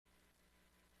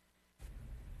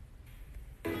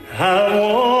I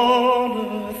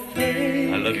want to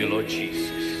thank I love you, Lord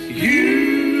Jesus.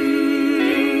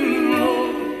 you,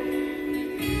 Lord,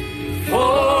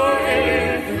 for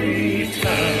every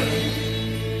time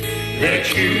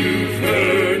that you've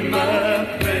heard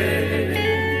my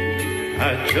prayer.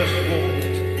 I just want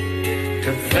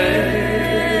to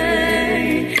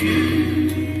thank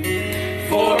you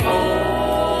for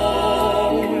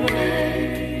always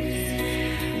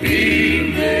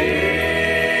being there.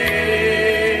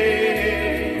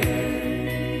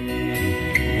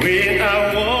 When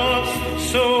I was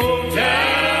so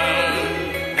down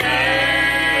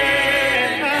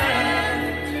and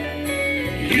out,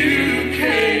 you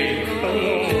came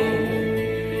along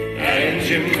and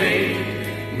you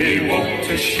made me want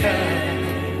to shout.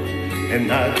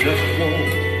 And I just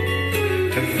want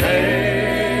to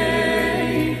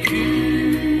thank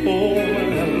you, oh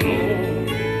my Lord.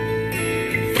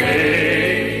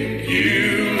 Thank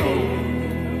you, Lord.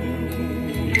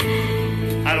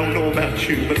 I don't know about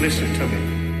you, but listen to me.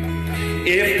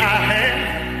 If I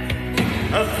had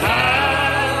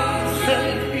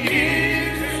 1,000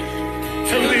 years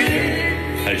to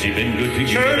live, Has he been good to you?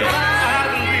 church,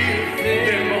 I'd live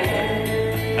them all.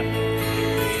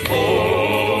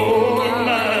 Oh,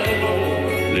 my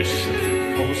Lord, Listen.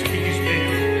 'cause he's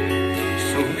been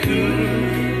so good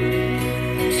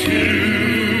to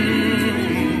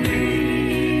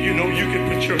me. You know, you can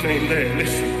put your name there.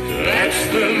 Listen, that's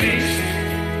the least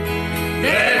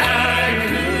that I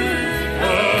could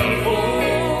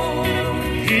afford.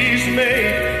 He's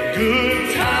made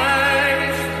good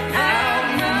times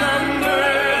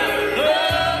outnumber the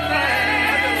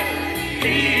bad.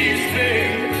 He's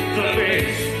been the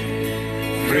best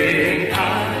friend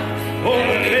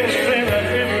the best friend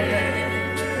I've ever had.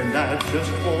 And I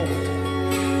just want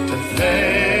to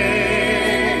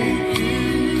thank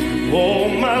you, oh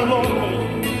my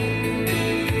Lord.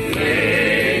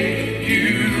 Thank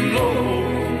you,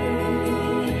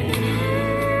 Lord.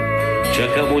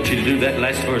 Chuck, I want you to do that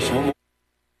last verse one more.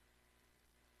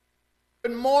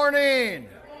 Good morning.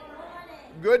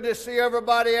 Good to see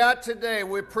everybody out today.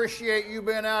 We appreciate you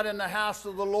being out in the house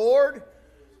of the Lord.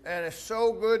 And it's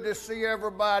so good to see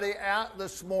everybody out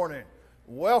this morning.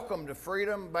 Welcome to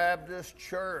Freedom Baptist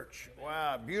Church.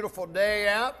 Wow, beautiful day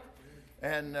out.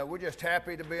 And we're just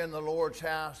happy to be in the Lord's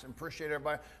house and appreciate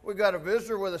everybody. We got a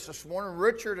visitor with us this morning,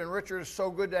 Richard. And Richard, it's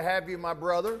so good to have you, my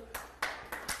brother.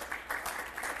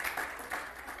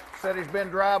 Said he's been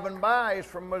driving by. He's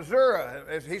from Missouri.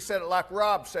 He said it like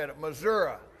Rob said it,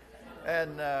 Missouri.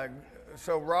 And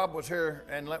so Rob was here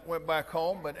and went back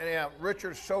home. But anyhow,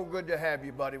 Richard, so good to have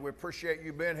you, buddy. We appreciate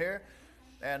you being here.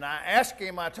 And I asked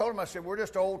him, I told him, I said, we're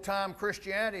just old-time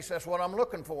Christianity. He says, that's what I'm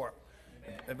looking for.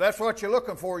 If that's what you're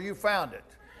looking for, you found it.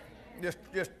 Just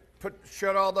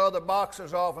shut all the other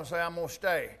boxes off and say, I'm going to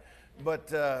stay.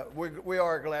 But we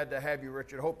are glad to have you,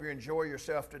 Richard. Hope you enjoy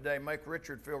yourself today. Make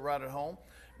Richard feel right at home.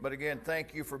 But again,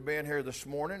 thank you for being here this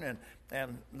morning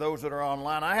and those that are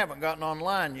online. I haven't gotten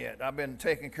online yet. I've been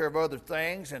taking care of other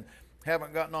things and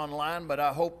haven't gotten online, but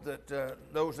I hope that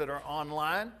those that are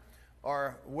online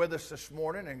are with us this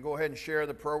morning and go ahead and share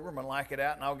the program and like it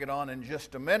out, and I'll get on in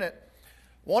just a minute.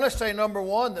 Want to say, number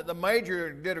one, that the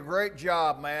Major did a great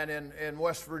job, man, in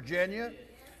West Virginia.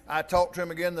 I talked to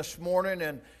him again this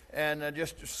morning and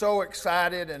just so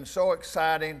excited and so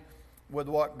exciting with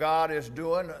what God is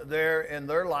doing there in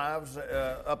their lives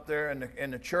up there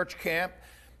in the church camp.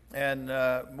 And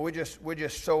we're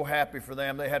just so happy for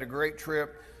them. They had a great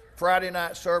trip. Friday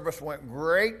night service went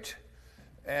great.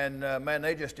 And, man,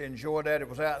 they just enjoyed that. It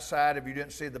was outside. If you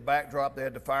didn't see the backdrop, they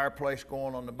had the fireplace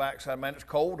going on the backside. Man, it's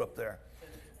cold up there.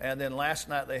 And then last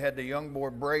night they had the young boy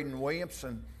Braden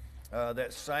Williamson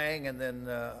that sang. And then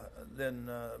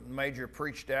Major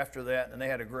preached after that. And they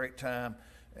had a great time.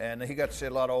 And he got to see a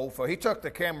lot of old folks. He took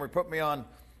the camera, put me on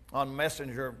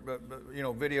Messenger,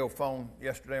 video phone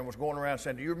yesterday, and was going around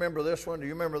saying, do you remember this one? Do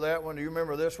you remember that one? Do you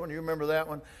remember this one? Do you remember that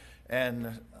one?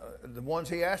 And the ones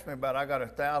he asked me about, I got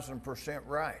 1,000%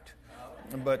 right.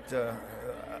 But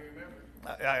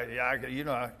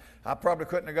I probably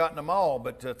couldn't have gotten them all,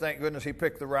 but thank goodness he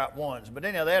picked the right ones. But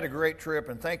anyhow, they had a great trip,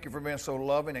 and thank you for being so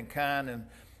loving and kind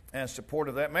and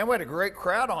supportive of that. Man, we had a great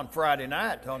crowd on Friday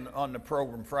night, on the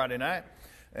program Friday night.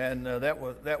 And that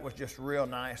was just real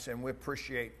nice, and we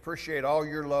appreciate all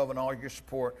your love and all your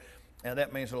support, and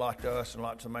that means a lot to us and a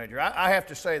lot to the Major. I have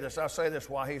to say this. I'll say this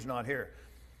while he's not here,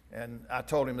 and I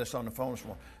told him this on the phone this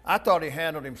morning. I thought he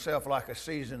handled himself like a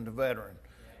seasoned veteran.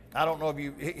 I don't know if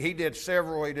he did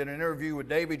several. He did an interview with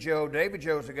Davy Joe. Davy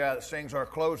Joe's the guy that sings our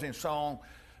closing song,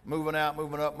 Moving Out,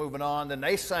 Moving Up, Moving On. Then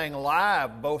they sang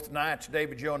live both nights,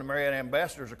 Davy Joe and the Marietta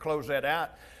Ambassadors, to close that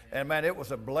out. And man, it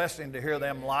was a blessing to hear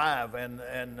them live.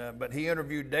 But he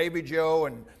interviewed Davy Joe,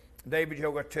 and Davy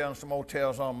Joe got telling some old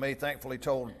tales on me. Thankfully,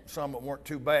 told some that weren't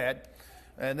too bad.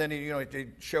 And then he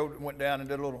went down and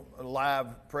did a little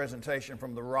live presentation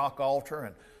from the Rock Altar,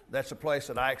 and that's a place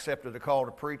that I accepted a call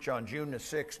to preach on June the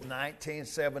 6th,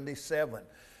 1977.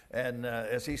 And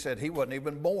as he said, he wasn't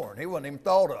even born. He wasn't even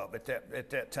thought of at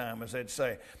that time, as they'd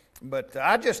say. But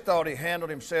I just thought he handled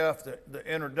himself, the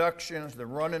introductions, the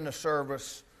running the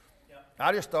service.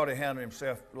 I just thought he handled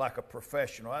himself like a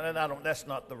professional. And that's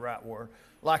not the right word.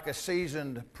 Like a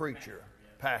seasoned preacher,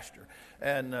 pastor.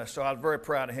 And so I was very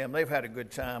proud of him. They've had a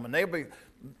good time. And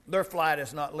their flight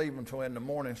is not leaving until in the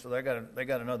morning, so they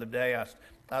got another day. I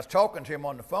was talking to him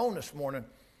on the phone this morning,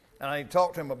 and I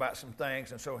talked to him about some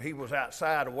things. And so he was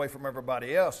outside away from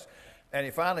everybody else. And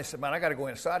he finally said, man, I got to go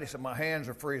inside. He said, my hands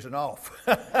are freezing off.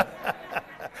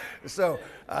 So,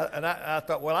 I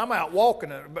thought, well, I'm out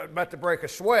walking, about to break a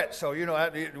sweat. So,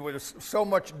 it was so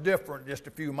much different just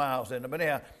a few miles in it. But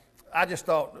anyhow, I just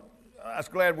thought, I was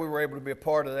glad we were able to be a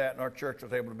part of that, and our church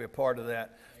was able to be a part of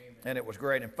that. Amen. And it was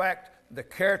great. In fact, the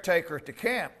caretaker at the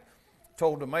camp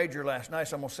told the major last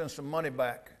night, I'm going to send some money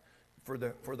back for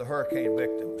the hurricane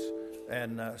victims.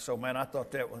 And so, man, I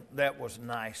thought that was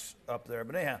nice up there.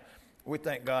 But anyhow, we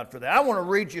thank God for that. I want to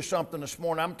read you something this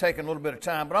morning. I'm taking a little bit of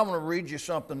time, but I want to read you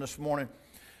something this morning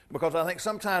because I think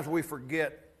sometimes we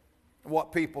forget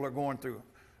what people are going through.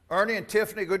 Ernie and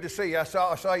Tiffany, good to see you. I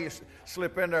saw you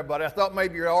slip in there, but I thought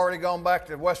maybe you're already gone back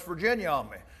to West Virginia on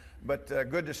me. But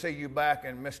good to see you back,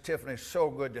 and Miss Tiffany, so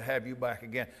good to have you back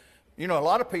again. A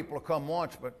lot of people will come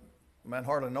once, but man,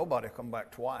 hardly nobody will come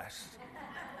back twice.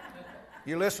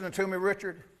 You listening to me,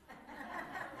 Richard?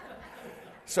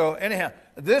 So anyhow,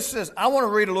 I want to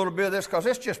read a little bit of this because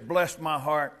it's just blessed my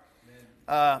heart.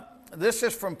 This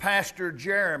is from Pastor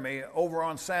Jeremy over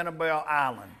on Sanibel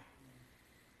Island.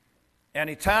 And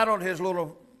he titled his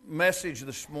little message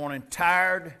this morning,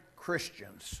 Tired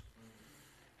Christians.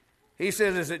 He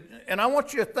says, and I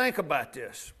want you to think about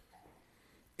this.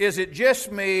 Is it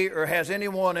just me or has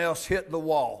anyone else hit the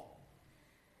wall?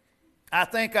 I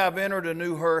think I've entered a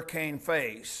new hurricane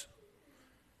phase.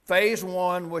 Phase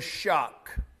 1 was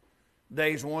shock,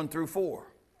 days 1 through 4.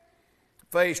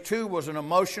 Phase 2 was an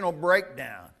emotional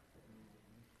breakdown.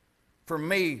 For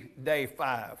me, day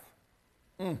 5.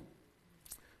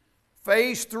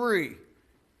 Phase 3,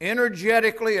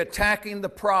 energetically attacking the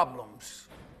problems,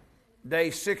 day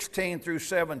 16 through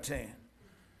 17.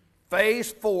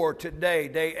 Phase 4, today,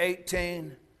 day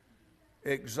 18,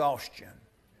 exhaustion.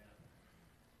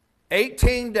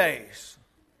 18 days,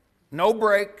 no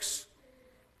breaks,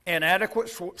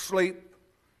 inadequate sleep.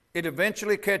 It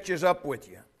eventually catches up with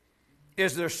you.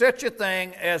 Is there such a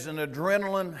thing as an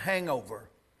adrenaline hangover?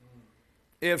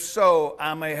 If so,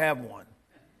 I may have one.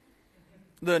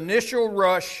 The initial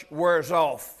rush wears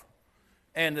off,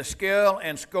 and the scale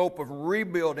and scope of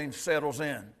rebuilding settles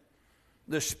in.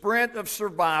 The sprint of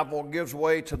survival gives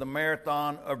way to the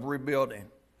marathon of rebuilding.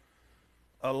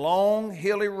 A long,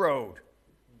 hilly road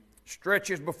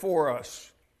stretches before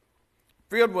us,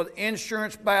 filled with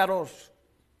insurance battles,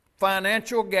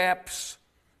 financial gaps,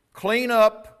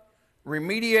 cleanup,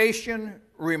 remediation,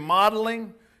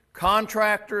 remodeling,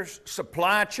 contractors,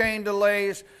 supply chain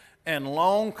delays, and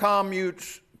long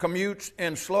commutes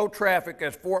in slow traffic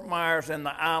as Fort Myers and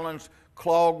the islands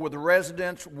clogged with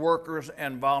residents, workers,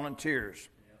 and volunteers.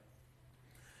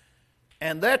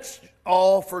 And that's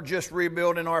all for just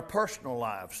rebuilding our personal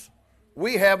lives.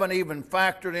 We haven't even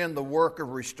factored in the work of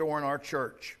restoring our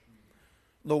church.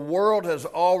 The world has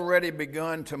already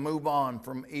begun to move on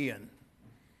from Ian,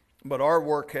 but our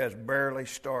work has barely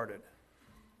started.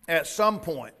 At some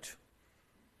point,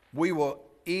 we will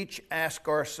each ask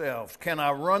ourselves, can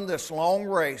I run this long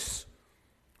race,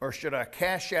 or should I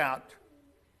cash out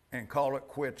and call it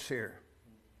quits here?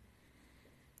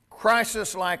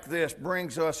 Crisis like this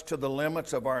brings us to the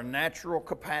limits of our natural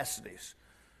capacities.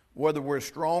 Whether we're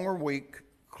strong or weak,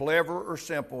 clever or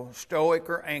simple, stoic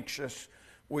or anxious,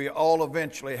 we all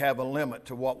eventually have a limit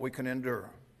to what we can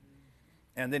endure.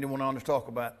 And then he went on to talk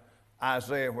about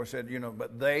Isaiah, where it said,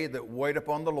 but they that wait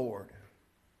upon the Lord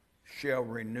shall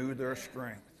renew their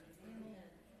strength.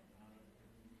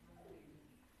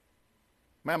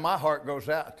 Man, my heart goes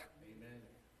out.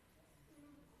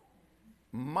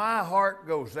 My heart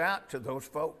goes out to those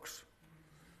folks.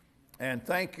 And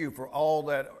thank you for all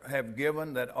that have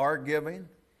given, that are giving.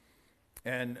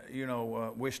 And,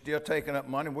 we're still taking up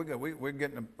money. We're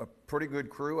getting a pretty good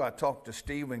crew. I talked to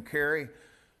Steve and Carrie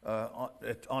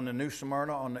on the New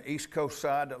Smyrna on the East Coast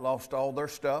side that lost all their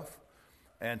stuff,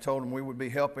 and told them we would be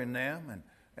helping them.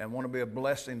 and want to be a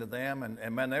blessing to them.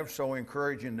 And man, they were so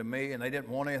encouraging to me, and they didn't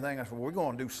want anything. I said, well, we're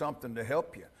going to do something to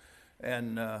help you.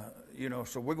 And,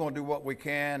 so we're going to do what we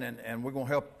can, and we're going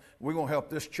to help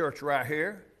this church right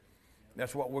here.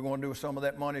 That's what we're going to do with some of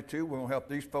that money, too. We're going to help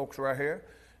these folks right here.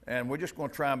 And we're just going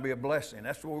to try and be a blessing.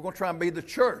 That's what we're going to try and be the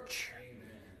church.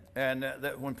 Amen. And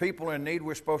that when people are in need,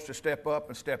 we're supposed to step up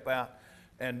and step out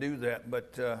and do that.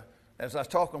 But as I was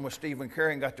talking with Steve and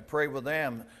Carrie and got to pray with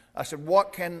them, I said,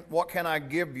 what can I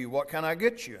give you? What can I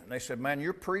get you? And they said, man,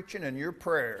 your preaching and your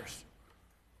prayers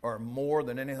are more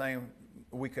than anything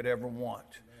we could ever want.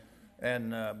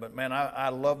 And but man, I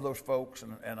love those folks,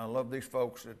 and I love these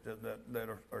folks that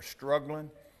are struggling.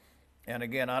 And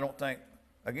again, I don't think,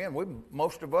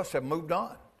 most of us have moved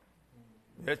on.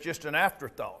 It's just an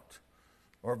afterthought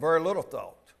or very little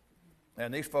thought.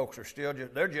 And these folks are still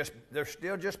they're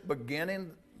still just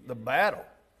beginning the battle.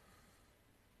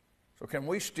 So can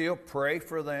we still pray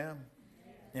for them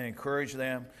and encourage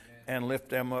them and lift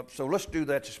them up? So let's do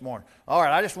that this morning. All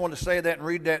right, I just wanted to say that and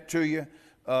read that to you.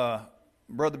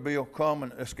 Brother Bill, come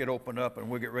and let's get opened up, and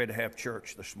we'll get ready to have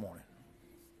church this morning.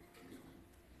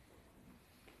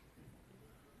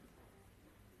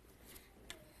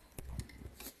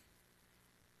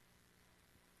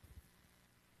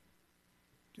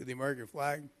 To the American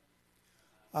flag,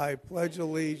 I pledge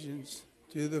allegiance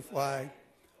to the flag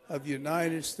of the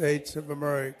United States of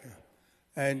America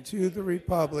and to the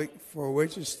republic for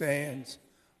which it stands,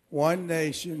 one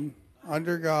nation,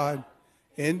 under God,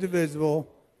 indivisible,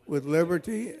 with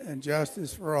liberty and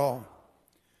justice for all.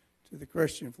 To the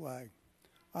Christian flag,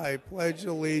 I pledge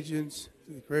allegiance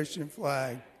to the Christian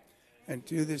flag and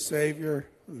to the Savior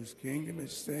whose kingdom it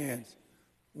stands,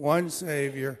 one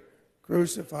Savior,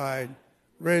 crucified,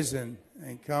 risen,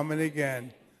 and coming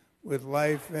again, with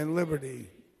life and liberty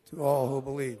to all who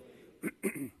believe.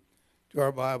 To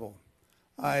our Bible,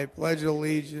 I pledge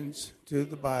allegiance to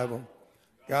the Bible,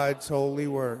 God's holy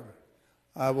word.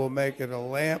 I will make it a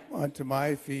lamp unto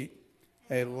my feet,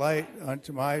 a light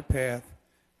unto my path,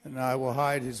 and I will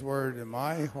hide his word in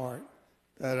my heart,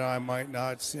 that I might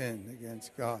not sin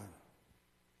against God.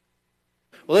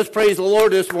 Well, let's praise the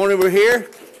Lord this morning. We're here,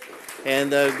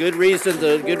 and good reason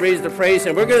to praise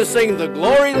him. We're going to sing the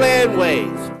Glory Land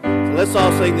Ways. So let's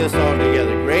all sing this song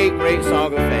together. Great, great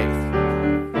song of faith.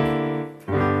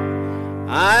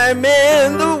 I'm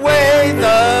in the way,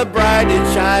 the bright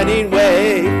and shining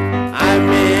way. I'm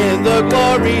in the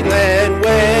glory land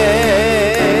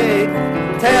way,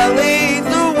 telling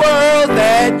the world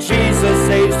that Jesus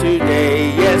saves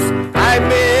today. Yes,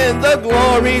 I'm in the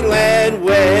glory land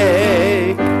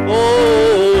way.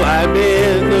 Oh, I'm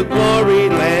in the glory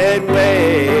land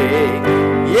way.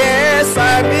 Yes,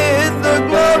 I'm in the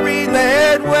glory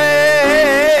land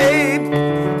way.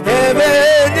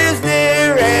 Heaven is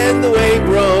near and the way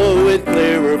groweth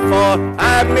clearer, for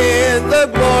I'm in the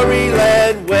glory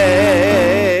land way.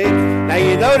 Now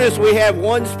you notice we have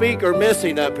one speaker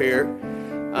missing up here.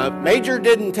 Major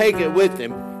didn't take it with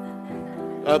him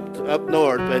up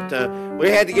north, but we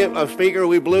had to get a speaker.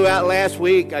 We blew out last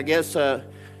week. I guess I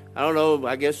don't know.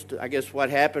 I guess what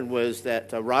happened was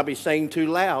that Robbie sang too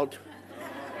loud,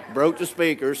 broke the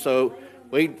speaker. So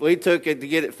we took it to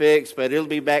get it fixed, but it'll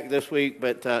be back this week.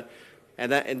 But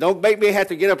and don't make me have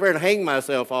to get up there and hang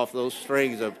myself off those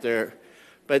strings up there.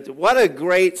 But what a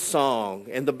great song!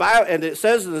 And the Bible, and it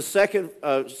says in the second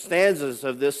stanzas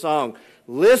of this song,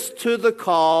 "List to the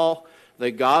call,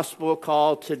 the gospel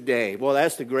call today." Well,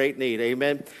 that's the great need.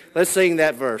 Amen. Let's sing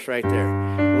that verse right there.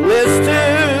 List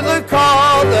to the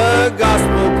call, the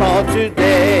gospel call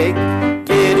today.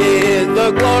 Get in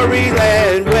the glory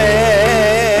land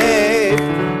way.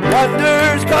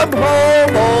 Wonders come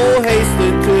home, oh,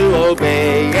 hasten to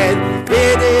obey, and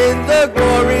get in the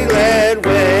glory land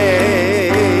way.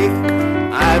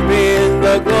 I'm in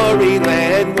the glory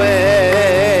land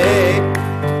way.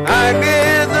 I'm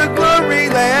in the glory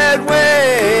land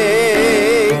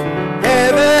way.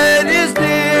 Heaven is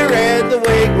near and the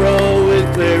way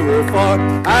groweth clearer, for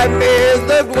I'm in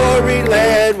the glory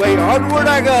land way. Onward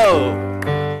I go.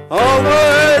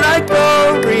 Onward I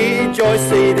go,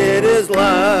 rejoicing in his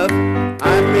love.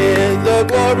 I'm in the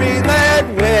glory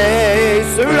land way.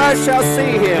 Soon I shall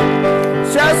see him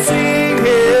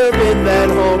in that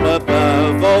home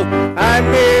above. Oh, I'm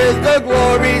in the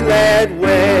glory land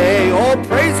way. Oh,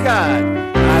 praise God.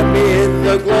 I'm in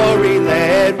the glory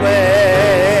land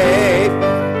way.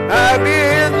 I'm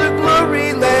in the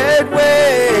glory land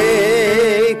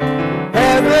way.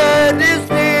 Heaven is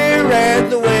near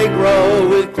and the way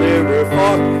groweth clearer,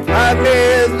 for I'm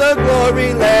in the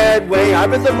glory land way.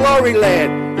 I'm in the glory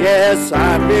land. Yes,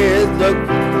 I'm in the...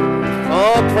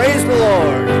 Oh, praise the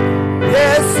Lord.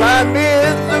 Yes, I'm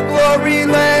in the glory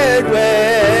land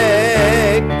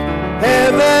way.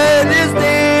 Heaven is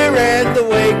near and the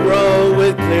way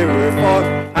groweth clearer, for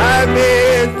I'm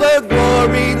in the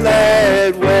glory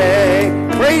land way.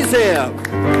 Praise Him.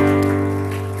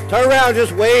 Turn around,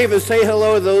 just wave and say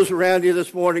hello to those around you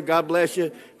this morning. God bless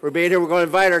you for being here. We're going to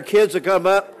invite our kids to come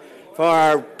up for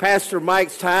our Pastor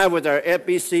Mike's time with our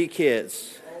FBC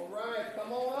kids. All right,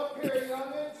 come on up here,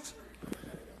 youngins.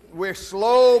 We're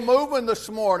slow moving this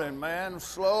morning, man.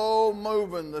 Slow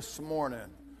moving this morning.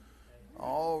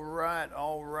 All right,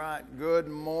 all right. Good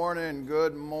morning,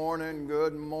 good morning,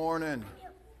 good morning.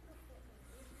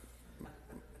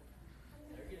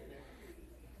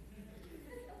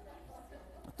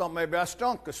 I thought maybe I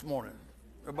stunk this morning.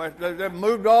 They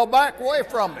moved all back away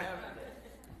from me.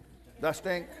 Did I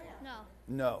stink? No.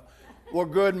 No. Well,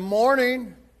 good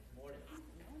morning.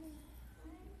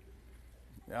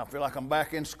 Yeah, I feel like I'm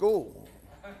back in school.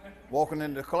 Walking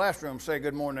into the classroom, say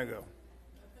good morning, I go.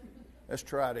 Let's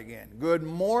try it again. Good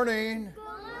morning. Good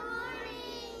morning.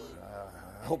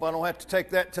 I hope I don't have to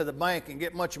take that to the bank and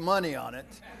get much money on it.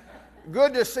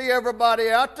 Good to see everybody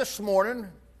out this morning.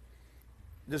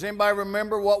 Does anybody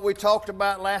remember what we talked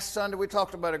about last Sunday? We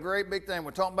talked about a great big thing.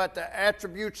 We're talking about the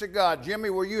attributes of God. Jimmy,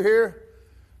 were you here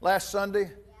last Sunday? Yeah.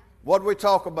 What did we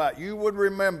talk about? You would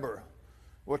remember.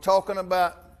 We're talking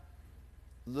about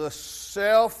the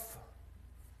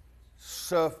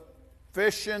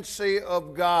self-sufficiency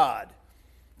of God.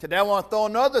 Today I want to throw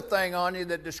another thing on you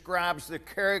that describes the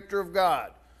character of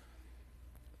God.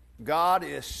 God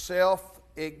is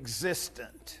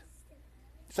self-existent.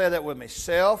 Say that with me.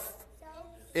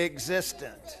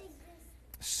 Self-existent.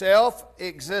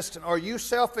 Self-existent. Are you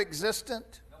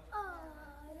self-existent?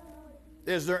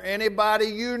 Is there anybody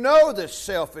you know that's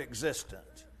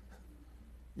self-existent?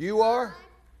 You are?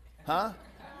 Huh?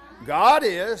 God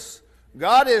is.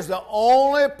 God is the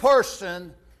only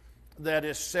person that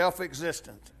is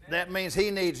self-existent. That means He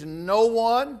needs no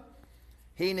one.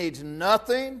 He needs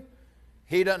nothing.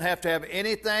 He doesn't have to have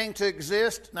anything to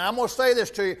exist. Now, I'm going to say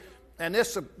this to you, and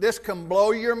this can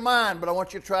blow your mind, but I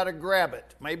want you to try to grab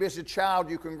it. Maybe as a child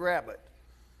you can grab it.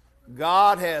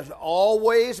 God has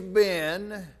always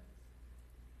been,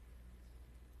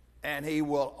 and He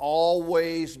will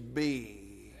always be.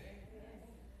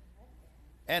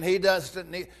 And He doesn't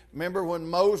need... Remember when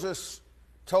Moses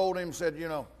told him, said,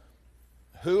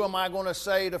 who am I going to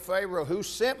say to Pharaoh? Who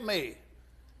sent me?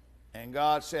 And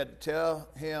God said, tell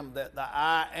him that the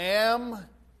I am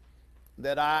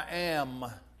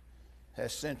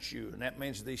has sent you. And that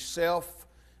means the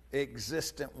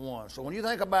self-existent one. So when you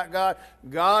think about God,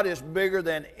 God is bigger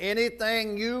than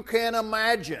anything you can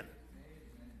imagine.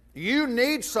 You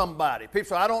need somebody. People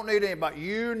say, I don't need anybody.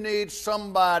 You need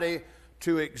somebody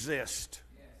to exist.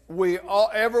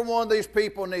 Every one of these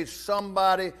people needs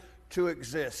somebody to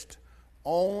exist.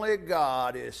 Only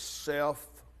God is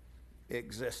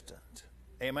self-existent.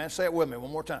 Amen. Say it with me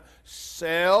one more time.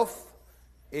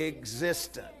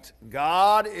 Self-existent.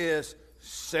 God is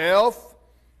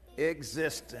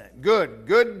self-existent. Good.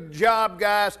 Good job,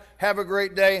 guys. Have a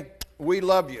great day. We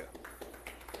love you.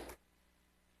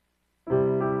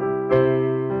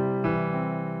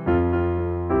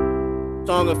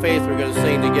 Song of faith we're going to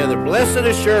sing together. Blessed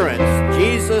assurance,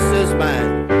 Jesus is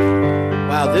mine.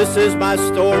 Wow, this is my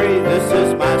story, this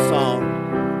is my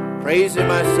song. Praising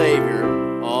my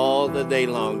Savior all the day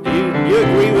long. Do you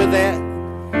agree with that?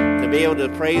 To be able to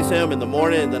praise Him in the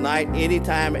morning and the night,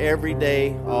 anytime, every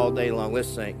day, all day long. Let's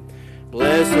sing.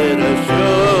 Blessed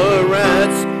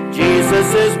assurance,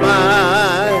 Jesus is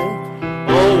mine.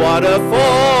 Oh, what a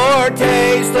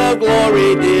foretaste of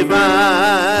glory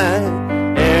divine.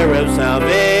 Heir of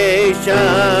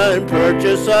salvation,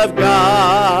 purchase of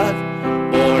God,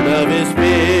 born of His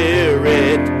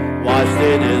Spirit, washed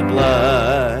in His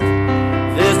blood.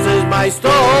 This is my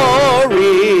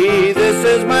story, this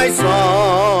is my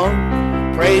song,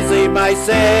 praising my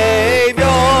Savior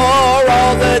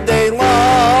all the day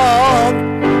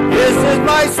long. This is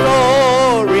my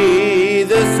story,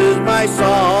 this is my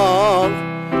song,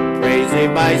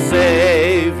 praising my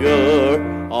Savior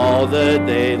all the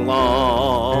day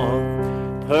long.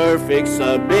 Perfect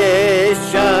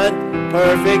submission,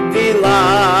 perfect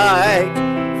delight,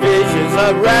 visions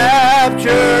of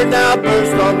rapture now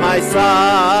burst on my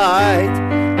sight.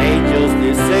 Angels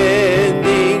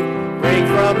descending, bring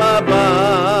from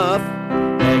above,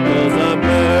 echoes of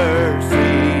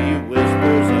mercy,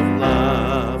 whispers of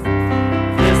love.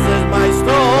 This is my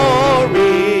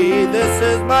story, this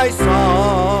is my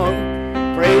song,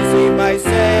 praising my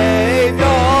Savior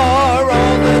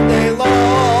all the day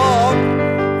long.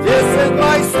 This is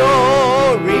my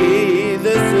story,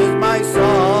 this is my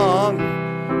song,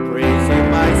 praising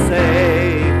my Savior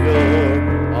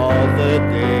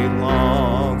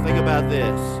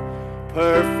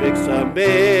perfect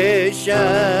submission,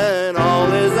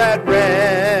 all is at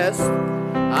rest.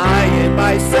 I and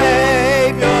my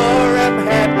Savior am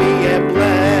happy and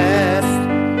blessed,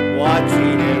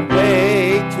 watching and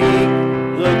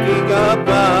waiting, looking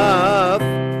above,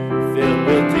 filled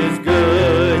with His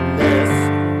goodness,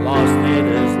 lost in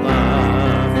His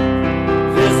love.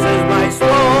 This is my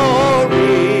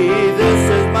story, this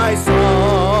is my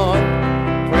song,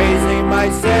 praising my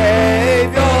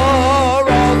Savior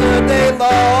all the day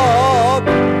long.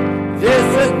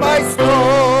 This is my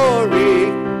story,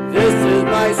 this is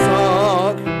my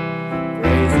song,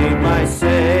 praising my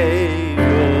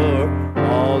Savior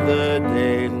all the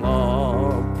day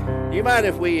long. Do you mind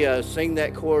if we sing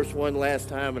that chorus one last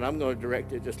time? And I'm going to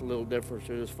direct it just a little different,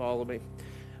 so just follow me.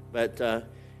 But,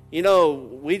 you know,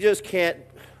 we just can't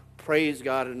praise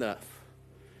God enough,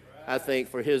 I think,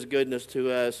 for His goodness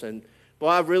to us. And, boy,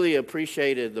 I've really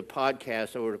appreciated the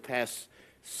podcast over the past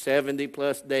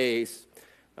 70-plus days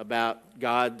about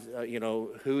God, you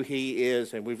know, who He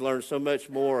is. And we've learned so much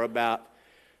more about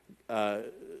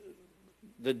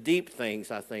the deep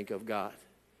things, I think, of God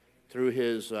through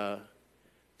His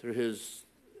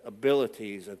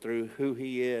abilities and through who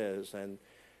He is. And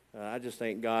I just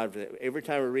thank God that every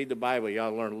time we read the Bible,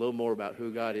 y'all learn a little more about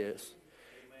who God is.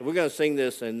 And we're going to sing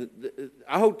this, and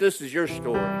I hope this is your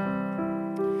story.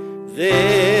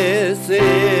 This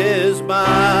is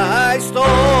my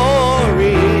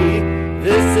story,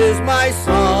 this is my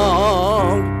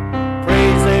song,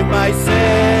 praising my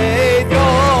Savior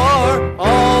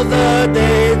all the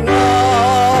day long.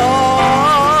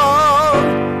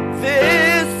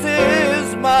 This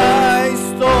is my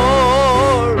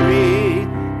story,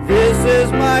 this is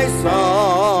my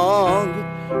song,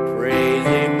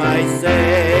 praising my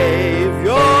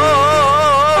Savior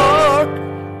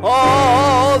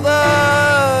all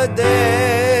the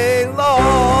day long.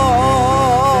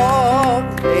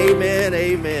 Amen,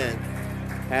 amen.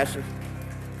 Pastor.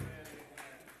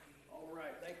 All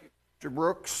right, thank you, Mr.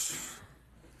 Brooks.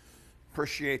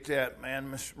 Appreciate that,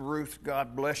 man. Miss Ruth,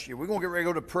 God bless you. We're going to get ready to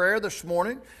go to prayer this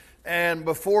morning. And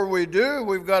before we do,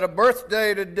 we've got a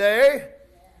birthday today.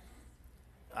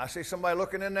 I see somebody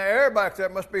looking in the air back there.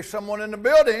 Must be someone in the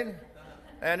building.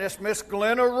 And it's Miss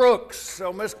Glenna Rooks.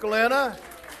 So, Miss Glenna,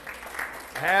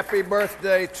 happy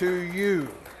birthday to you.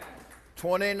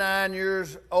 29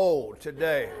 years old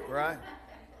today, right?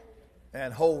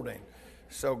 And holding.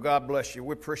 So God bless you.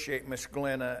 We appreciate Miss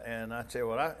Glenna. And I tell you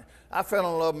what, I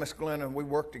fell in love with Miss Glenna. We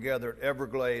worked together at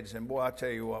Everglades. And boy, I tell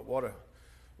you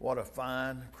what a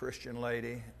fine Christian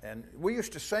lady. And we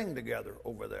used to sing together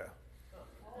over there.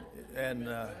 And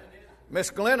Miss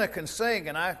Glenna can sing.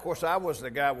 And of course, I was the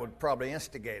guy who would probably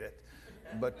instigate it.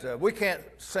 But we can't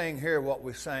sing here what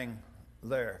we sang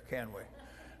there, can we?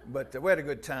 But we had a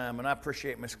good time, and I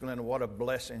appreciate Miss Glenna. What a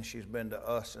blessing she's been to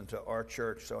us and to our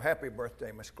church. So happy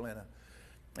birthday, Miss Glenna.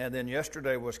 And then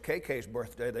yesterday was KK's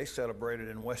birthday. They celebrated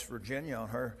in West Virginia on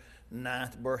her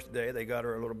 9th birthday. They got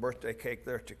her a little birthday cake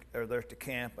there to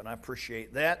camp, and I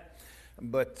appreciate that.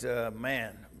 But,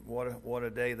 man, what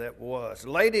a day that was.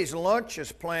 Ladies' lunch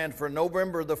is planned for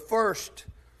November the 1st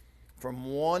from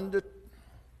 1 to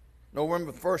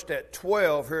November 1st at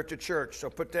 12 here at the church. So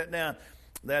put that down.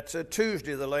 That's a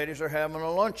Tuesday. The ladies are having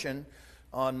a luncheon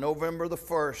on November the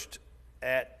 1st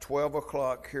at 12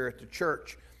 o'clock here at the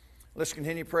church. Let's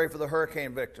continue to pray for the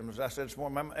hurricane victims. As I said this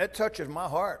morning, it touches my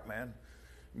heart, man.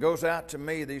 It goes out to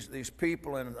me, these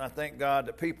people, and I thank God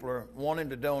that people are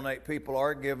wanting to donate. People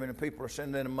are giving, and people are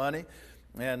sending in money,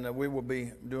 and we will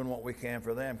be doing what we can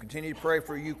for them. Continue to pray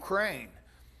for Ukraine.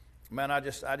 Man, I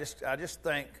just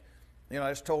think, you know,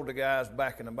 I just told the guys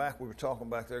back in the back, we were talking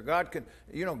back there,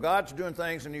 God's doing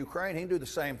things in Ukraine. He can do the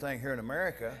same thing here in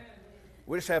America.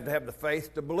 We just have to have the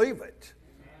faith to believe it.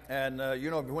 And,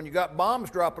 when you got bombs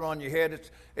dropping on your head,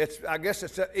 I guess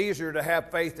it's easier to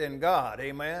have faith in God.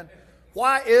 Amen?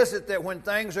 Why is it that when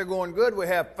things are going good, we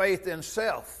have faith in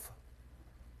self?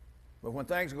 But when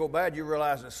things go bad, you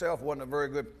realize that self wasn't a very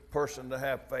good person to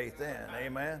have faith in.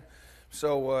 Amen?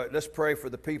 So let's pray for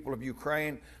the people of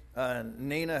Ukraine.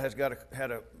 Nina has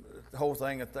had a whole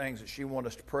thing of things that she wants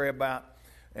us to pray about.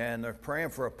 And they're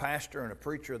praying for a pastor and a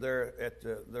preacher there at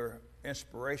their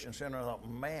Inspiration Center. I thought,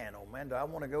 man, do I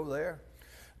want to go there?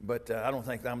 But I don't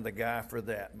think I'm the guy for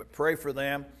that. But pray for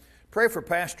them. Pray for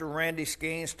Pastor Randy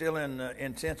Skeen, still in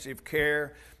intensive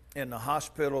care in the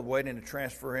hospital, waiting to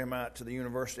transfer him out to the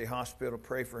University Hospital.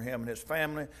 Pray for him and his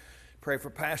family. Pray for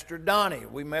Pastor Donnie.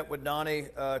 We met with Donnie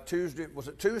Tuesday. Was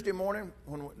it Tuesday morning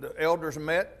when the elders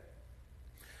met?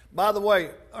 By the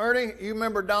way, Ernie, you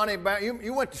remember Donnie?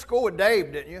 You went to school with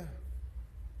Dave, didn't you?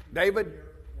 David? 1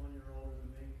 year older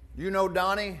than me. You know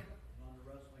Donnie? On the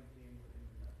wrestling team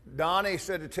Donnie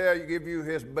said to tell you, give you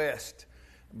his best.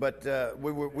 But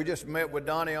we just met with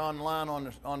Donnie online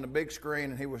on the big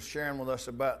screen, and he was sharing with us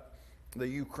about the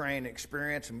Ukraine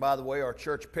experience. And by the way, our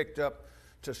church picked up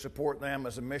to support them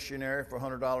as a missionary for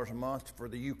 $100 a month for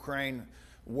the Ukraine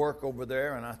work over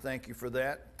there, and I thank you for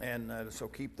that. And so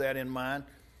keep that in mind.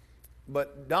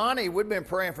 But Donnie, we'd been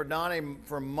praying for Donnie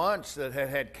for months that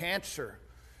had cancer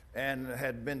and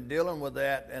had been dealing with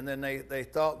that, and then they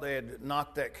thought they had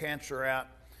knocked that cancer out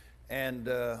and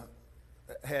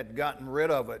had gotten rid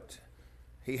of it.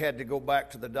 He had to go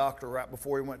back to the doctor right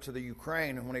before he went to the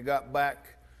Ukraine, and when he got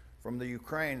back from the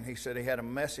Ukraine, he said he had a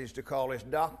message to call his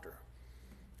doctor.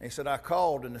 He said, I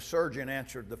called, and the surgeon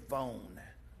answered the phone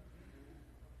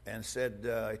and said,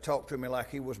 he talked to me like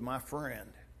he was my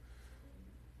friend.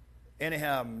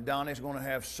 Anyhow, Donnie's going to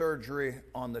have surgery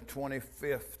on the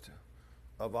 25th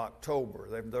of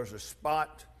October. There's a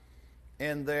spot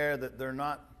in there that they're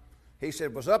not. He said,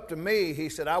 it was up to me. He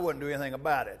said, I wouldn't do anything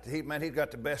about it. He's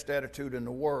got the best attitude in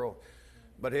the world.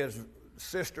 But his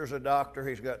sister's a doctor.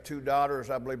 He's got 2 daughters.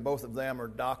 I believe both of them are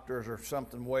doctors or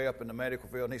something way up in the medical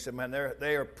field. And he said, man,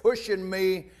 they are pushing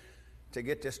me to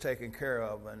get this taken care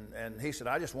of. And he said,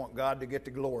 I just want God to get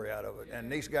the glory out of it.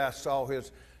 And these guys saw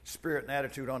his spirit and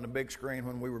attitude on the big screen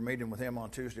when we were meeting with him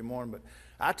on Tuesday morning. But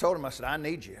I told him, I said, I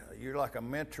need you. You're like a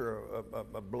mentor,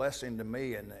 a blessing to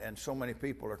me, and so many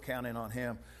people are counting on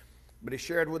him. But he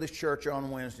shared with his church on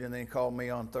Wednesday, and then he called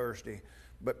me on Thursday.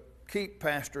 But keep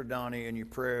Pastor Donnie in your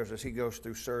prayers as he goes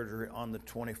through surgery on the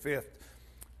 25th.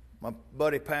 My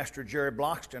buddy, Pastor Jerry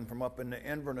Bloxton from up in the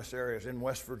Inverness areas in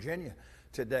West Virginia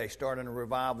today, starting a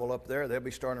revival up there. They'll be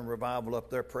starting a revival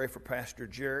up there. Pray for Pastor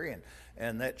Jerry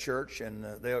and that church, and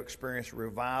they'll experience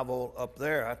revival up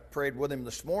there. I prayed with him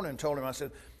this morning and told him, I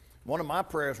said, one of my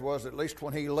prayers was at least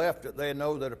when he left that they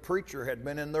know that a preacher had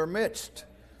been in their midst.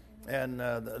 And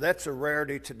that's a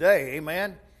rarity today,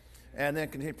 amen? And then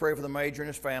continue to pray for the Major and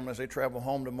his family as they travel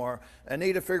home tomorrow.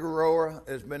 Anita Figueroa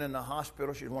has been in the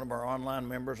hospital. She's one of our online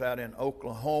members out in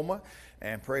Oklahoma.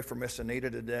 And pray for Miss Anita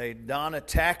today. Donna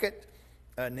Tackett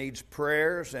needs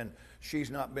prayers, and she's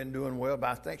not been doing well, but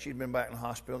I think she's been back in the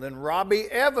hospital. Then Robbie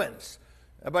Evans.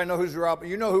 Everybody know who's Robbie?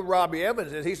 You know who Robbie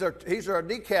Evans is. He's our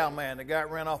decal man. The guy that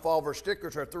ran off all of our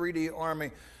stickers, our 3D Army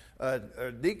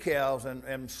decals,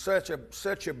 and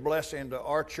such a blessing to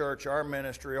our church, our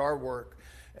ministry, our work.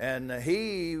 And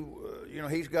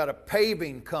he's got a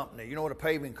paving company. You know what a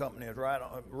paving company is, right?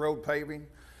 Road paving.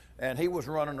 And he was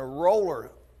running a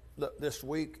roller this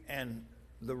week, and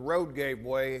the road gave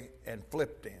way and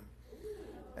flipped him.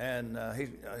 And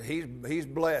he's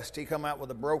blessed. He come out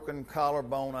with a broken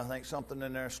collarbone, I think, something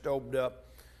in there stoved up.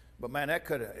 But man,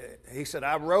 he said,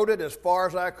 I rode it as far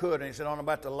as I could. And he said, on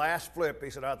about the last flip, he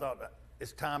said, I thought,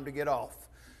 it's time to get off.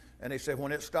 And he said,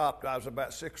 when it stopped, I was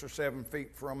about 6 or 7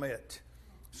 feet from it.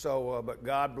 So, but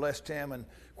God blessed him. And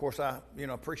of course, I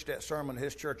preached that sermon at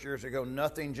his church years ago,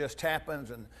 nothing just happens.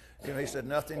 And, he said,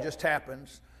 nothing just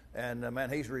happens. And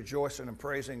man, he's rejoicing and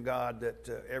praising God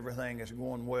that everything is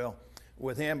going well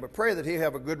with him. But pray that he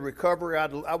have a good recovery.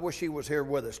 I wish he was here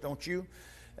with us, don't you?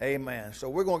 Amen. So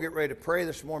we're going to get ready to pray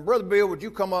this morning. Brother Bill, would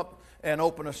you come up and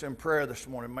open us in prayer this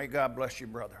morning? May God bless you,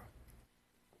 brother.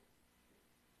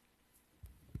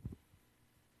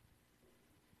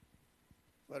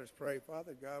 Let us pray.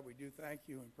 Father God, we do thank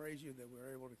you and praise you that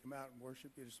we're able to come out and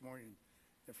worship you this morning.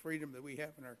 The freedom that we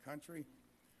have in our country.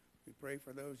 We pray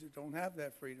for those that don't have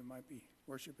that freedom might be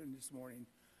worshiping this morning,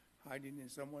 hiding in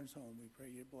someone's home. We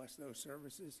pray you bless those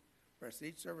services. Bless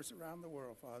each service around the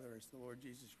world, Father, as the Lord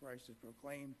Jesus Christ is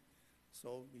proclaimed.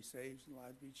 Souls be saved and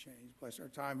lives be changed. Bless our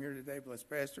time here today. Bless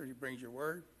Pastor. He brings your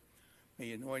word. May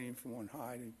you anoint him from on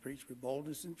high and preach with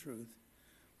boldness and truth.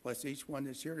 Bless each one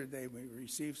that's here today. May we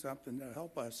receive something to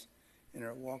help us in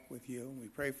our walk with you. And we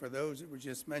pray for those that were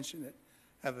just mentioned that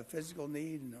have a physical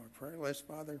need in our prayer list,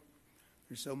 Father.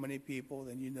 There's so many people,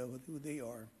 and you know who they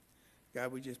are.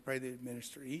 God, we just pray that you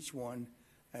minister each one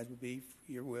as would be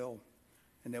your will,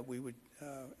 and that we would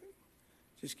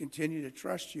just continue to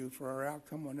trust you for our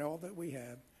outcome on all that we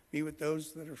have. Be with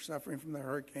those that are suffering from the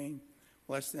hurricane.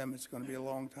 Bless them. It's going to be a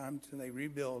long time till they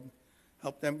rebuild.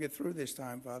 Help them get through this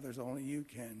time, Father, as only you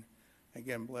can.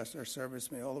 Again, bless our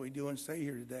service. May all that we do and say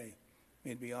here today,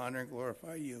 may it be honor and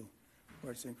glorify you.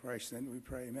 For it's in Christ's name we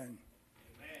pray. Amen.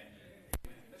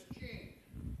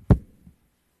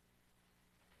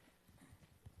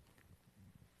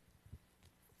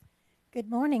 Good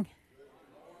morning.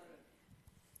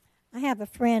 I have a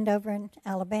friend over in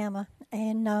Alabama,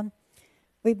 and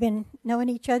we've been knowing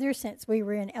each other since we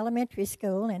were in elementary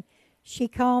school, and she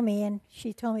called me and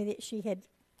she told me that she had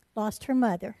lost her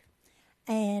mother.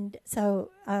 And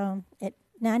so at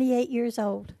 98 years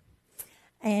old,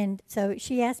 And so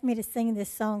she asked me to sing this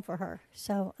song for her.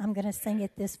 So I'm going to sing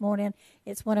it this morning.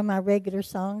 It's one of my regular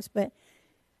songs, but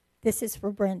this is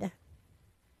for Brenda.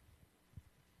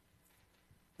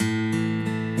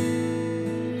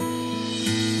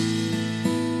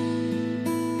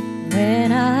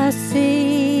 When I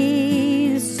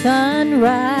see the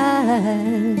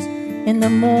sunrise in the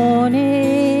morning,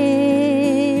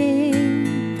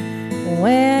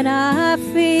 when I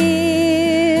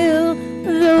feel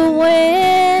the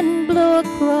wind blow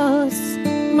across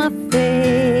my face,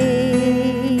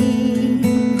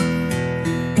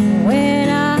 when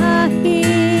I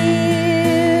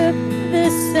hear the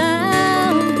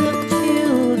sound of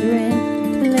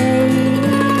children playing,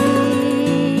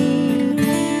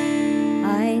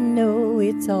 I know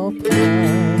it's all part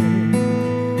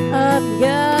of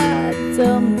God's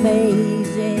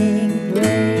amazing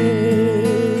grace.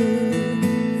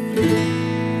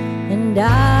 And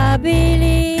I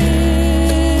believe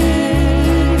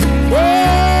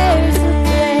there's a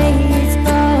place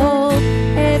called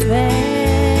heaven.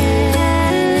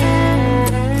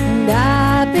 And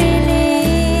I believe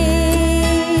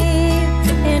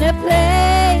in a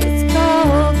place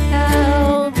called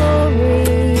Calvary.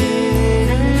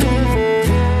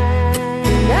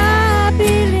 And I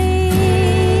believe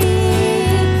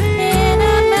in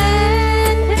a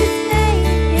man whose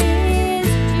name is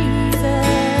Jesus.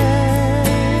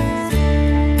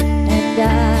 And I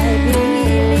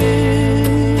believe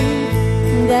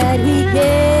that he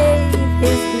gave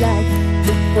his life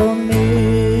for me.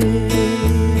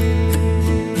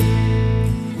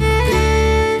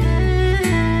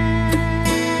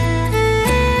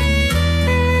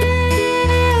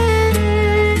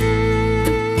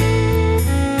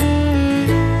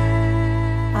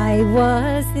 I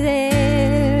was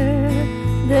there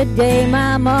the day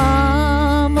my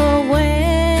mama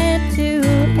went to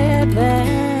heaven.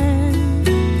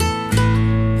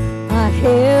 I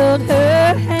held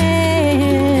her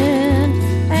hand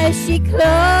as she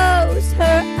closed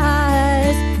her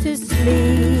eyes to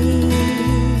sleep.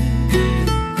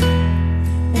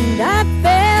 And I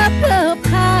felt the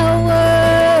power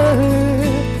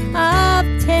of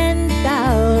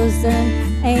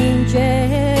 10,000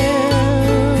 angels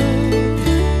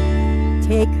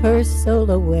take her soul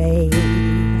away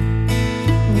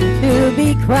to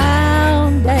be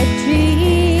crowned at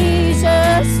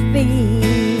Jesus' feet.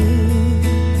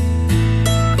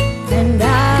 And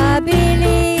I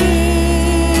believe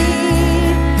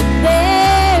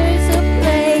there's a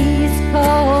place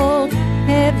called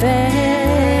heaven.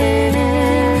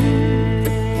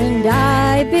 And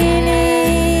I believe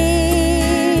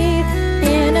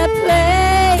in a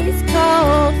place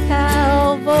called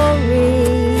Calvary.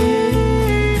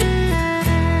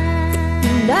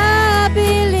 And I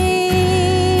believe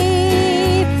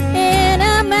in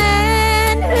a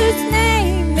man whose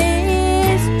name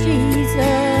is Jesus.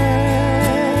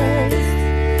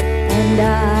 And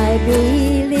I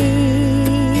believe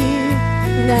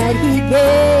that he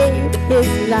gave his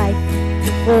life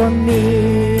for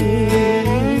me.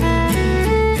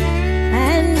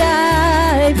 And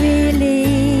I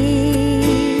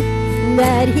believe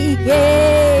that he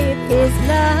gave his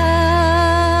life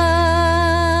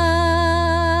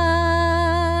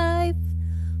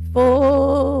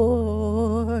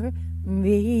for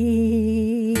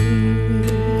me.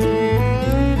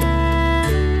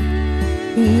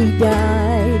 He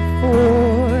died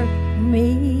for me.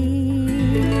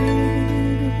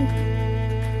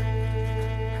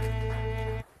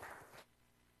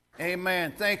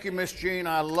 Amen. Thank you, Miss Jean.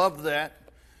 I love that.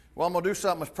 Well, I'm going to do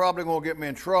something that's probably going to get me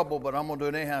in trouble, but I'm going to do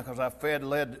it anyhow because I felt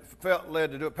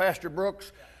led to do it. Pastor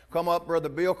Brooks, come up. Brother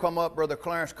Bill, come up. Brother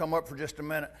Clarence, come up for just a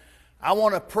minute. I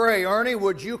want to pray. Ernie,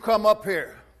 would you come up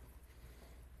here?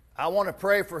 I want to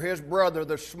pray for his brother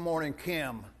this morning,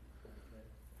 Kim,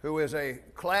 who is a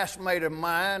classmate of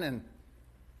mine. And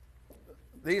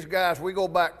these guys, we go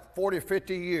back 40,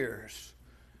 50 years.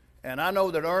 And I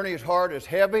know that Ernie's heart is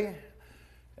heavy.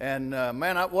 And,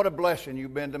 man, what a blessing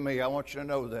you've been to me. I want you to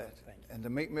know that. And to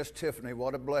meet Miss Tiffany,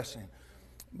 what a blessing.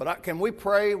 But can we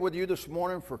pray with you this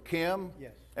morning for Kim?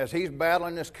 Yes. As he's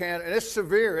battling this cancer? And it's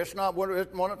severe. We're not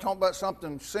talking about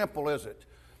something simple, is it?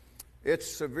 It's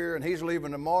severe, and he's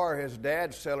leaving tomorrow. His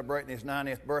dad's celebrating his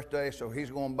 90th birthday, so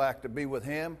he's going back to be with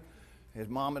him. His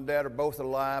mom and dad are both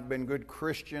alive, been good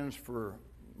Christians for,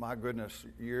 my goodness,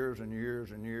 years and years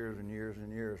and years and years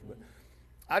and years. But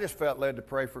I just felt led to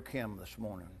pray for Kim this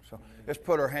morning. So let's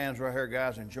put our hands right here,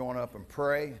 guys, and join up and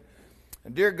pray.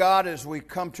 And dear God, as we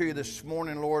come to you this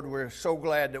morning, Lord, we're so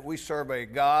glad that we serve a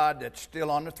God that's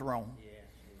still on the throne.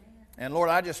 And Lord,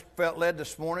 I just felt led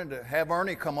this morning to have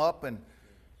Ernie come up and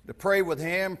to pray with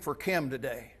him for Kim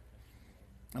today.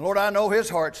 And Lord, I know his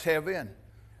heart's heavy, and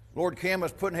Lord, Kim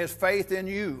is putting his faith in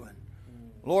you.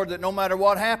 Lord, that no matter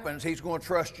what happens, he's going to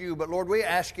trust you. But Lord, we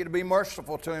ask you to be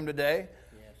merciful to him today.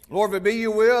 Lord, if it be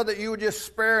your will, that you would just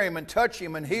spare him and touch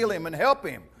him and heal him and help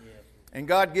him. And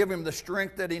God, give him the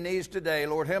strength that he needs today.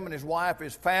 Lord, him and his wife,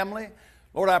 his family.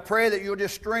 Lord, I pray that you'll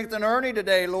just strengthen Ernie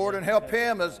today, Lord, and help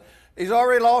him as he's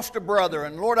already lost a brother.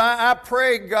 And Lord, I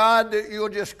pray, God, that you'll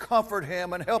just comfort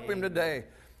him and help him today.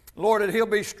 Lord, that he'll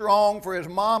be strong for his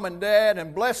mom and dad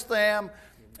and bless them.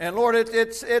 And Lord,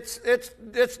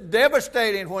 it's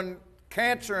devastating when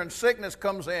cancer and sickness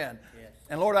comes in.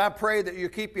 And Lord, I pray that you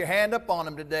keep your hand up on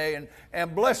them today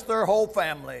and bless their whole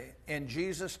family. In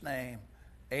Jesus' name,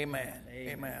 amen.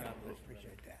 Amen. God bless.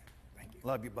 Appreciate that. Thank you.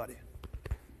 Love you, buddy.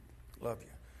 Love you.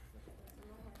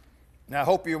 Now, I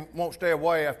hope you won't stay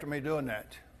away after me doing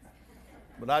that.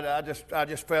 But I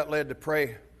just felt led to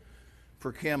pray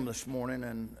for Kim this morning.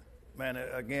 And, man,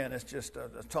 again, it's just, I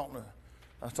was talking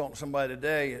to somebody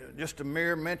today, just a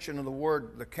mere mention of the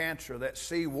word, the cancer, that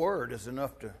C word is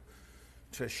enough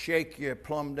to shake you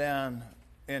plumb down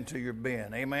into your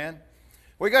being. Amen?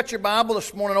 We got your Bible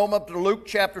this morning. Open up to Luke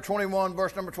chapter 21,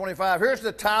 verse number 25. Here's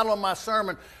the title of my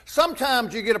sermon.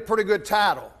 Sometimes you get a pretty good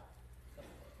title.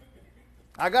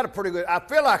 I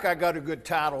feel like I got a good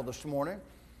title this morning.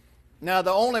 Now,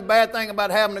 the only bad thing about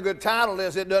having a good title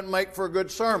is it doesn't make for a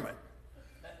good sermon.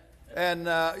 And,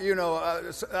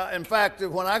 in fact,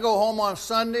 when I go home on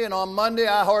Sunday and on Monday,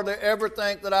 I hardly ever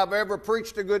think that I've ever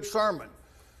preached a good sermon.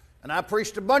 And I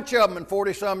preached a bunch of them in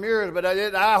 40-some years, but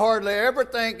I hardly ever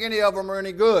think any of them are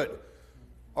any good.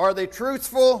 Are they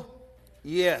truthful?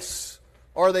 Yes.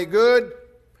 Are they good?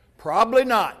 Probably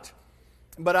not.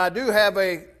 But I do have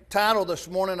a title this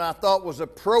morning I thought was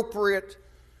appropriate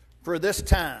for this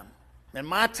time. And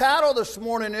my title this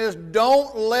morning is,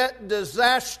 Don't Let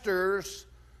Disasters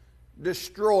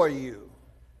Destroy You.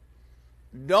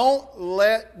 Don't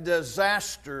let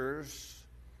disasters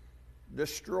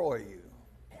destroy you.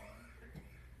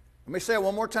 Let me say it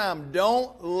one more time.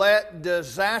 Don't let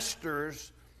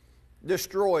disasters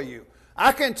destroy you.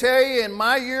 I can tell you in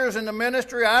my years in the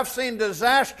ministry, I've seen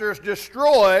disasters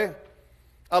destroy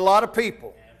a lot of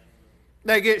people.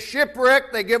 They get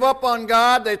shipwrecked, they give up on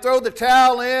God, they throw the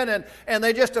towel in, and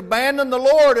they just abandon the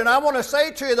Lord. And I want to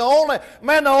say to you, the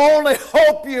only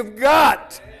hope you've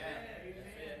got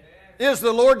is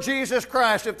the Lord Jesus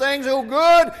Christ. If things go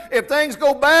good, if things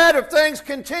go bad, if things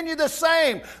continue the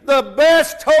same, the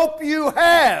best hope you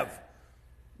have,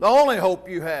 the only hope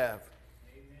you have,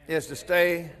 is to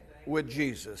stay with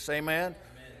Jesus. Amen?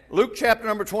 Luke chapter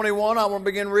number 21, I want to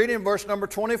begin reading verse number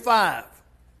 25.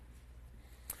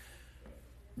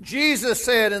 Jesus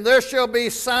said, And there shall be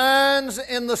signs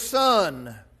in the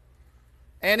sun,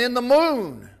 and in the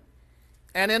moon,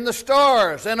 and in the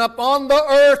stars, and upon the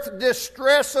earth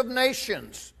distress of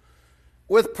nations,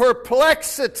 with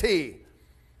perplexity,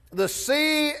 the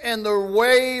sea and the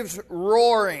waves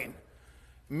roaring,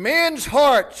 men's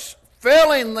hearts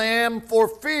failing them for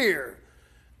fear,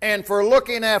 and for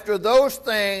looking after those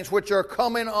things which are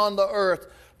coming on the earth,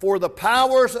 for the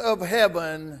powers of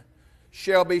heaven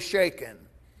shall be shaken.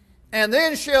 And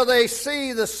then shall they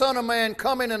see the Son of Man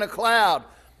coming in a cloud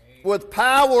with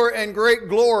power and great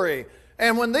glory.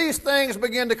 And when these things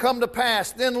begin to come to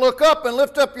pass, then look up and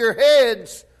lift up your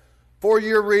heads, for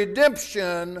your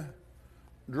redemption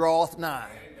draweth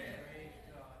nigh.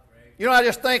 You know, I was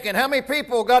just thinking, how many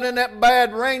people got in that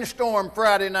bad rainstorm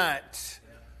Friday night?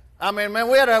 I mean, man,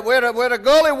 we had a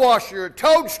gully washer, a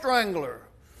toad strangler.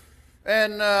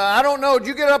 And I don't know, did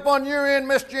you get up on your end,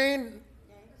 Miss Jean?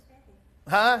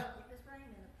 Huh?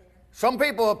 Some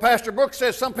people, Pastor Brooks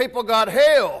says some people got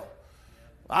hail.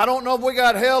 I don't know if we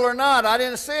got hail or not. I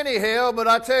didn't see any hail, but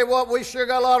I tell you what, we sure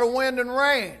got a lot of wind and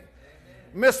rain.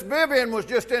 Miss Vivian was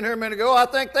just in here a minute ago. I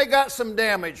think they got some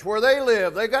damage where they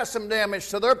live. They got some damage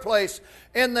to their place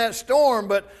in that storm.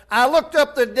 But I looked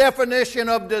up the definition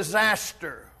of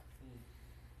disaster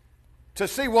to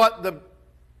see what the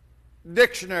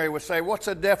dictionary would say. What's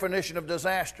a definition of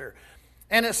disaster?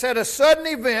 And it said a sudden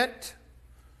event,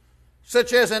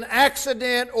 such as an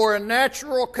accident or a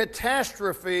natural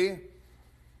catastrophe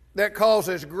that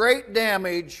causes great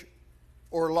damage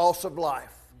or loss of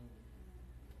life.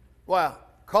 Wow.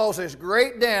 Causes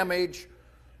great damage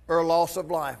or loss of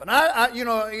life. And I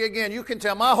again, you can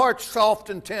tell my heart's soft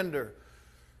and tender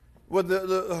with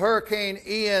the Hurricane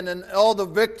Ian and all the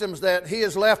victims that he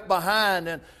has left behind,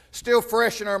 and still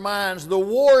fresh in our minds. The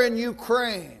war in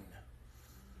Ukraine.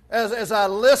 As I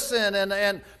listen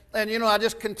And, you know, I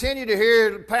just continue to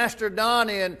hear Pastor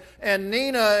Donnie and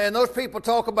Nina and those people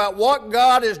talk about what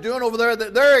God is doing over there,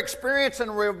 that they're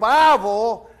experiencing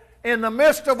revival in the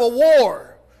midst of a war.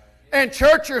 And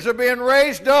churches are being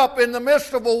raised up in the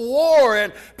midst of a war,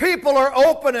 and people are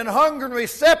open and hungry and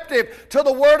receptive to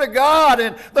the Word of God,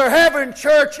 and they're having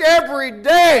church every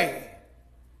day.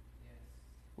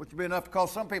 Which would be enough to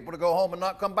cause some people to go home and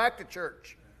not come back to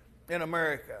church in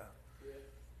America.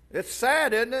 It's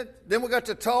sad, isn't it? Then we got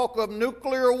to talk of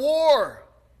nuclear war.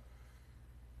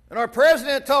 And our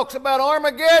president talks about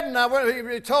Armageddon. Now,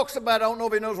 he talks about, I don't know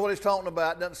if he knows what he's talking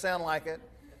about. It doesn't sound like it.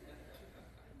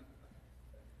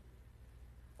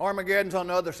 Armageddon's on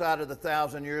the other side of the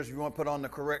 1,000 years, if you want to put on the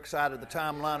correct side of the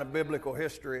timeline of biblical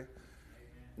history.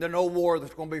 There's no war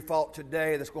that's going to be fought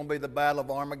today that's going to be the Battle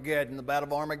of Armageddon. The Battle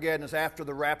of Armageddon is after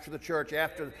the rapture of the church,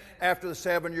 after the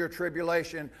 7-year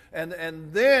tribulation. And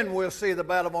then we'll see the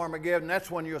Battle of Armageddon.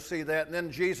 That's when you'll see that. And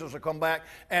then Jesus will come back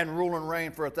and rule and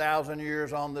reign for 1,000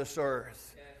 years on this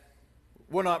earth.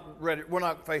 We're not ready. We're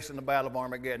not facing the Battle of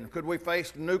Armageddon. Could we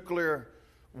face nuclear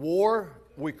war?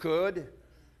 We could.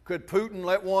 Could Putin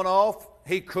let one off?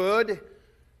 He could.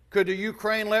 Could the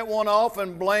Ukraine let one off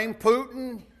and blame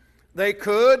Putin? They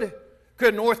could.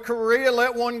 Could North Korea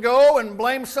let one go and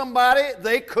blame somebody?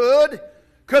 They could.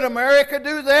 Could America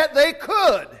do that? They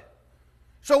could.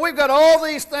 So we've got all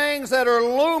these things that are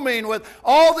looming with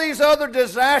all these other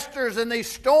disasters and these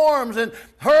storms and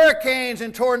hurricanes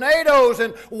and tornadoes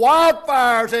and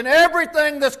wildfires and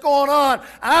everything that's going on.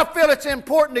 I feel it's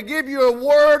important to give you a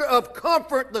word of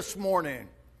comfort this morning.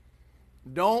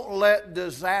 Don't let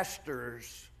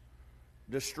disasters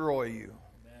destroy you.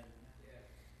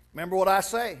 Remember what I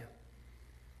say.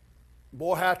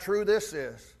 Boy, how true this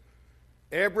is.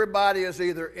 Everybody is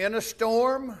either in a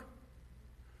storm,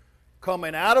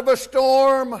 coming out of a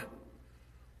storm,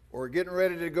 or getting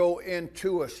ready to go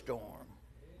into a storm.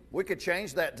 We could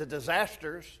change that to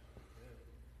disasters.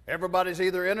 Everybody's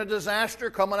either in a disaster,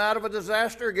 coming out of a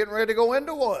disaster, or getting ready to go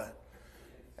into one.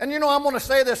 And you know, I'm going to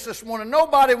say this morning.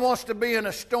 Nobody wants to be in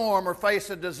a storm or face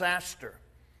a disaster.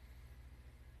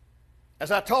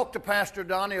 As I talked to Pastor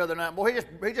Donnie the other night, boy,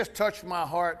 he just touched my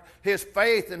heart. His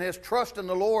faith and his trust in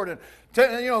the Lord. And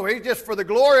you know, he just, for the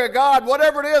glory of God,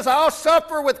 whatever it is, I'll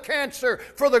suffer with cancer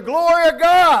for the glory of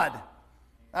God.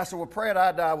 I said, well, pray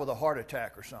I die with a heart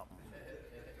attack or something.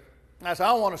 I said, I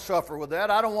don't want to suffer with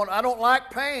that. I don't like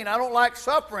pain. I don't like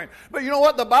suffering. But you know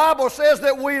what? The Bible says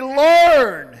that we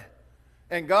learn.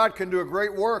 And God can do a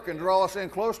great work and draw us in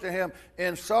close to Him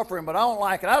in suffering. But I don't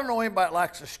like it. I don't know anybody that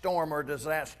likes a storm or a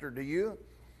disaster, do you?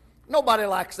 Nobody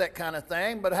likes that kind of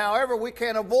thing. But however, we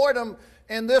can't avoid them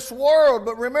in this world.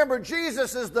 But remember,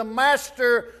 Jesus is the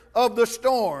master of the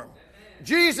storm. Amen.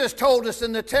 Jesus told us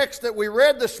in the text that we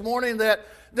read this morning that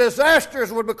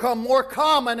disasters would become more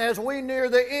common as we near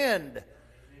the end.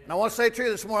 And I want to say to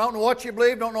you this morning, I don't know what you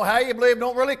believe, don't know how you believe,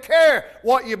 don't really care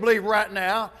what you believe right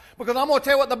now. Because I'm going to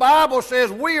tell you what the Bible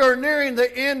says. We are nearing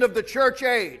the end of the church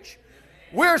age.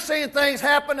 We're seeing things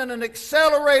happen in an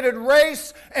accelerated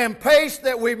race and pace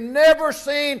that we've never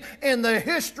seen in the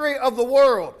history of the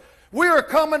world. We are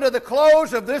coming to the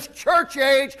close of this church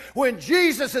age when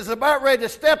Jesus is about ready to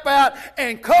step out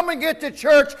and come and get to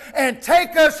church and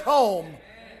take us home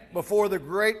before the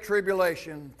great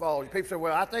tribulation falls. People say,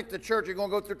 well, I think the church is going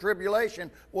to go through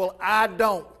tribulation. Well, I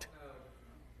don't.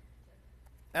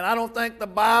 And I don't think the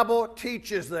Bible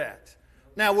teaches that.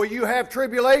 Now, will you have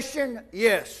tribulation?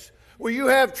 Yes. Will you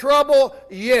have trouble?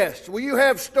 Yes. Will you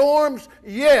have storms?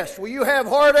 Yes. Will you have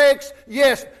heartaches?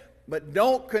 Yes. But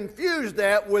don't confuse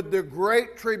that with the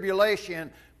great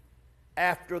tribulation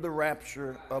after the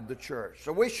rapture of the church.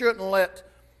 So we shouldn't let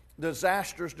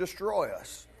disasters destroy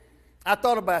us. I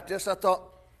thought about this. I thought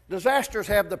disasters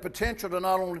have the potential to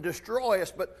not only destroy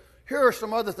us, but here are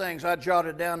some other things I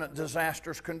jotted down that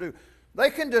disasters can do. They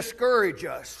can discourage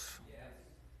us.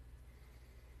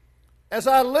 As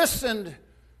I listened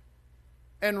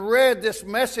and read this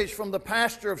message from the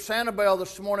pastor of Sanibel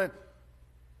this morning,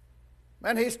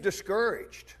 man, he's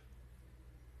discouraged.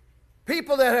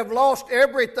 People that have lost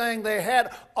everything they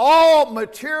had, all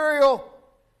material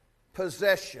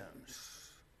possessions,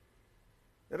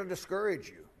 it'll discourage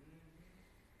you.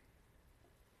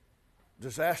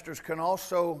 Disasters can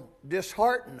also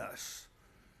dishearten us.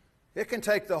 It can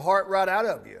take the heart right out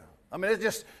of you. I mean,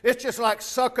 it's just like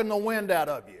sucking the wind out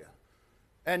of you,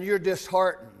 and you're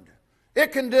disheartened.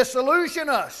 It can disillusion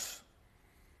us.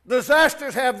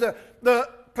 Disasters have the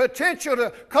potential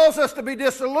to cause us to be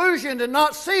disillusioned and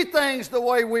not see things the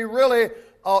way we really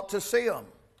ought to see them.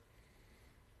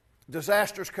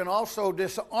 Disasters can also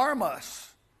disarm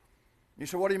us. You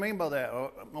say, what do you mean by that?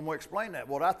 I'm going to explain that,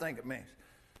 what I think it means.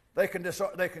 They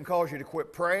can cause you to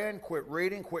quit praying, quit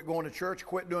reading, quit going to church,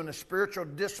 quit doing the spiritual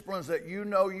disciplines that you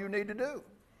know you need to do.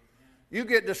 You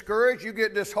get discouraged, you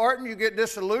get disheartened, you get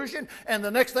disillusioned, and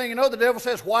the next thing you know, the devil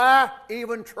says, why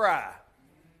even try?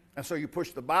 And so you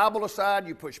push the Bible aside,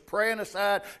 you push praying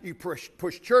aside, you push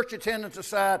church attendance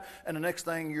aside, and the next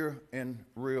thing you're in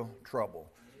real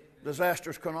trouble.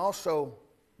 Disasters can also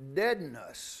deaden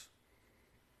us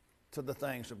to the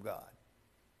things of God.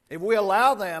 If we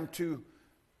allow them to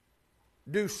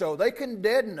do so, they can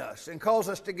deaden us and cause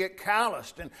us to get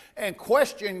calloused and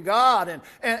question God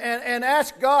and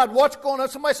ask God what's going on.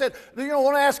 Somebody said,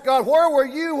 want to ask God, where were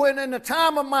you when in the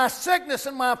time of my sickness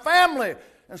and my family?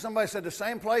 And somebody said the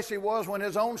same place he was when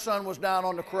his own son was down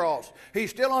on the cross. He's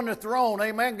still on the throne.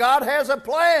 Amen. God has a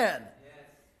plan.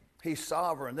 He's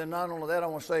sovereign. Then not only that, I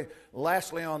want to say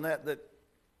lastly on that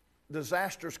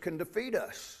disasters can defeat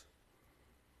us.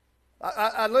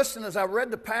 I listened as I read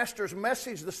the pastor's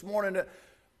message this morning that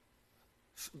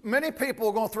many people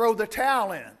are going to throw the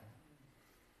towel in.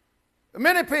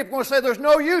 Many people are going to say there's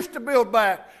no use to build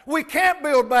back. We can't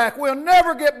build back. We'll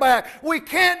never get back. We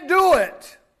can't do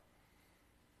it.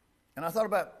 And I thought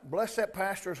about, bless that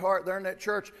pastor's heart there in that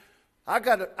church. I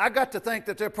got to think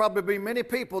that there'll probably be many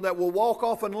people that will walk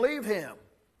off and leave him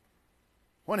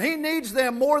when he needs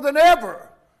them more than ever.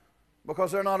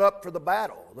 Because they're not up for the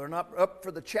battle. They're not up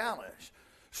for the challenge.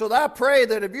 So I pray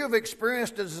that if you've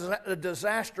experienced a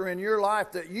disaster in your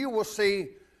life, that you will see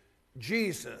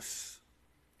Jesus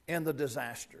in the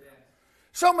disaster.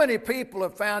 So many people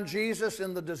have found Jesus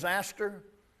in the disaster,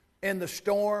 in the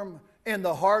storm, in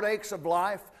the heartaches of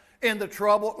life, in the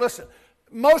trouble. Listen,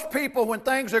 most people, when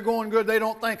things are going good, they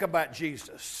don't think about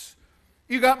Jesus.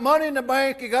 You got money in the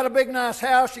bank, you got a big nice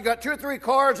house, you got 2 or 3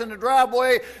 cars in the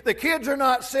driveway, the kids are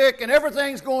not sick, and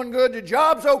everything's going good, the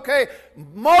job's okay.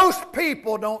 Most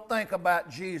people don't think about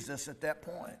Jesus at that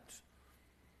point.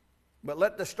 But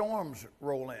let the storms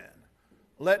roll in.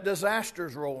 Let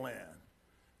disasters roll in.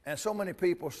 And so many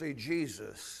people see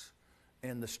Jesus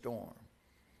in the storm.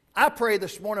 I pray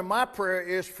this morning, my prayer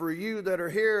is for you that are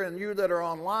here and you that are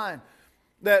online,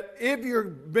 that if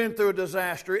you've been through a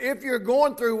disaster, if you're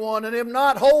going through one, and if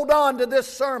not, hold on to this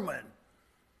sermon,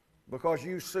 because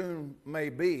you soon may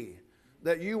be,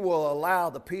 that you will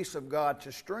allow the peace of God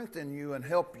to strengthen you and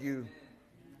help you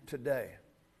today.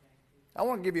 I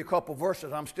want to give you a couple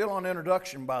verses. I'm still on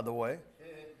introduction, by the way.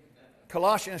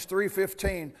 Colossians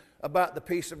 3:15, about the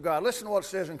peace of God. Listen to what it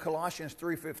says in Colossians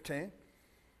 3:15.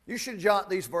 You should jot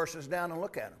these verses down and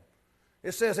look at them.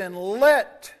 It says, and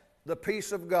let the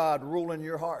peace of God rule in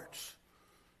your hearts.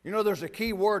 You know, there's a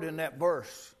key word in that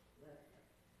verse.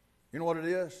 You know what it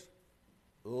is?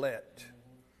 Let.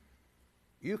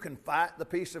 You can fight the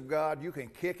peace of God. You can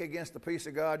kick against the peace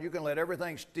of God. You can let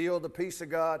everything steal the peace of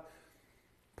God.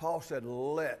 Paul said,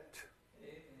 let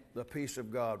the peace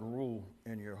of God rule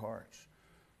in your hearts.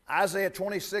 Isaiah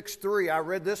 26:3. I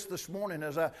read this morning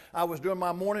as I was doing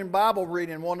my morning Bible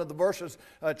reading. One of the verses,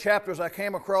 chapters I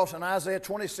came across in Isaiah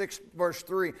 26, verse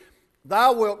 3.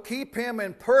 Thou wilt keep him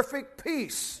in perfect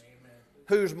peace, amen,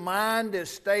 whose mind is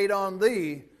stayed on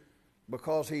thee,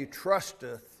 because he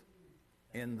trusteth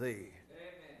in thee.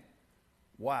 Amen.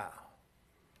 Wow.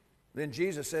 Then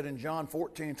Jesus said in John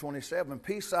 14:27,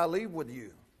 peace I leave with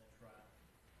you. That's right.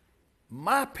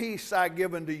 My peace I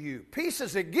give unto you. Peace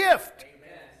is a gift,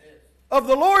 amen, of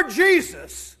the Lord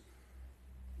Jesus.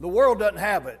 The world doesn't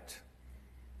have it.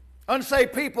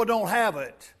 Unsaved people don't have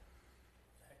it.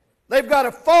 They've got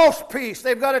a false peace.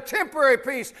 They've got a temporary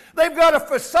peace. They've got a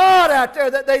facade out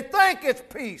there that they think it's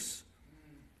peace.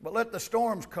 But let the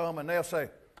storms come and they'll say,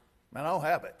 man, I don't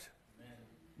have it. Amen.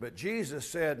 But Jesus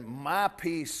said, my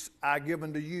peace I give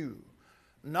unto you.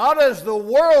 Not as the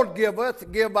world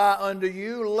giveth, give I unto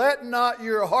you. Let not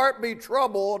your heart be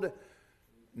troubled,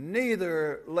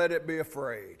 neither let it be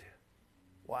afraid.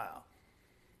 Wow.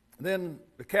 Then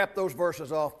to cap those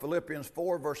verses off, Philippians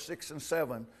 4, verse 6 and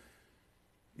 7.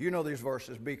 You know these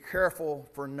verses. Be careful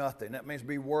for nothing. That means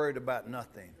be worried about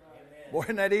nothing. Amen. Boy,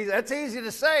 isn't that easy? That's easy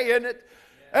to say, isn't it?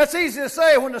 Yeah. That's easy to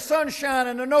say when the sun's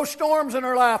shining and there are no storms in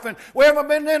our life and we haven't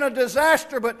been in a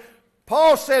disaster. But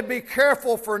Paul said, be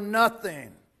careful for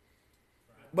nothing.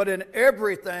 But in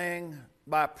everything,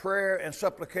 by prayer and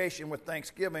supplication with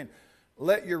thanksgiving,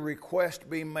 let your request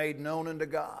be made known unto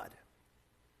God.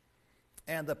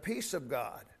 And the peace of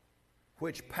God,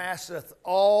 which passeth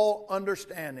all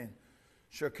understanding,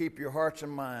 shall keep your hearts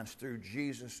and minds through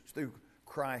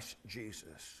Christ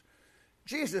Jesus.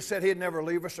 Jesus said he'd never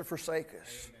leave us or forsake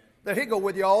us. Amen. That he'd go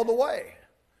with you all the way.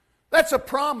 That's a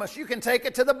promise. You can take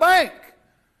it to the bank.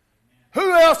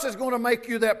 Who else is going to make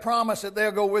you that promise that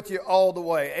they'll go with you all the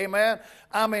way? Amen?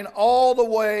 I mean, all the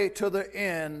way to the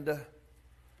end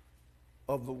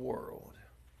of the world.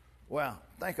 Well,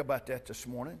 think about that this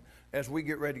morning as we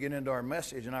get ready to get into our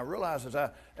message. And I realize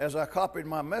as I copied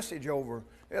my message over,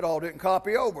 it all didn't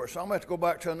copy over. So I'm going to have to go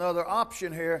back to another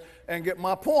option here and get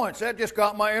my points. That just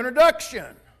got my introduction.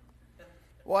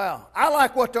 Wow. I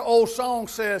like what the old song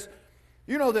says.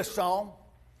 You know this song.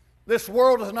 This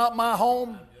world is not my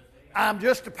home. I'm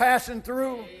just a passing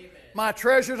through. My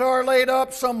treasures are laid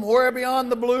up somewhere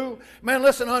beyond the blue. Man,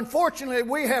 listen, unfortunately,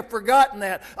 we have forgotten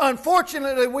that.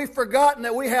 Unfortunately, we've forgotten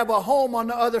that we have a home on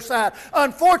the other side.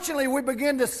 Unfortunately, we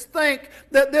begin to think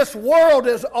that this world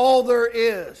is all there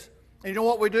is. And you know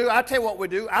what we do? I tell you what we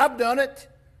do. I've done it.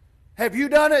 Have you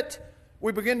done it?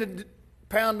 We begin to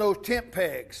pound those tent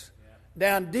pegs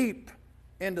down deep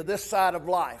into this side of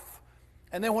life.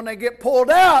 And then when they get pulled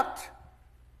out,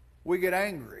 we get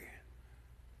angry.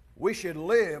 We should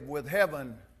live with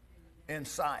heaven in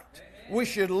sight. Amen. We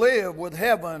should live with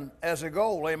heaven as a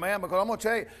goal, amen? Because I'm going to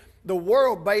tell you, the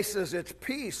world bases its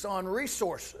peace on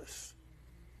resources.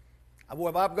 Well,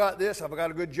 if I've got this, I've got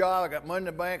a good job, I got money in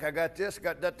the bank, I got this, I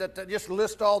got that. Just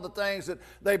list all the things that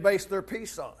they base their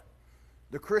peace on.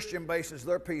 The Christian bases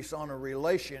their peace on a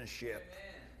relationship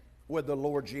with the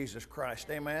Lord Jesus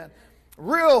Christ, amen?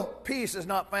 Real peace is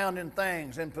not found in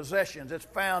things, in possessions. It's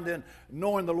found in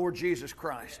knowing the Lord Jesus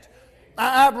Christ.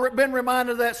 I've been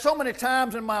reminded of that so many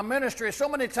times in my ministry, so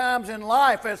many times in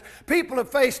life, as people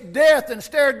have faced death and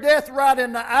stared death right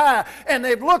in the eye, and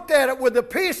they've looked at it with the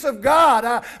peace of God.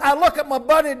 I look at my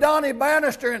buddy Donnie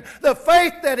Bannister and the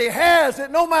faith that he has, that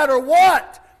no matter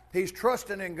what, he's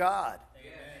trusting in God.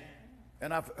 Amen.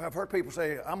 And I've heard people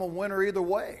say, I'm a winner either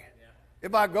way. Yeah.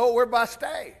 If I go or if I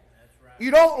stay. You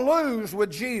don't lose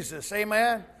with Jesus,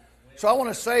 amen? So I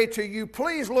want to say to you,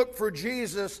 please look for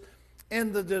Jesus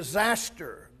in the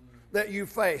disaster that you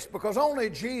face, because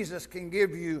only Jesus can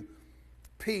give you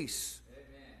peace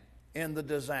in the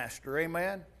disaster,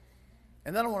 amen?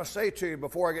 And then I want to say to you,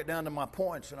 before I get down to my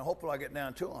points, and hopefully I get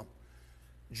down to them,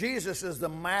 Jesus is the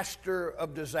master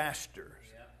of disasters.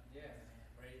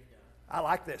 I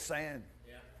like that saying.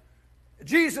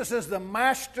 Jesus is the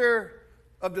master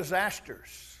of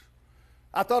disasters.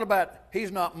 I thought about, he's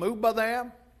not moved by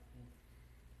them.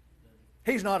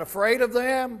 He's not afraid of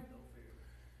them.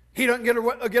 He doesn't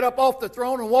get up off the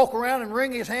throne and walk around and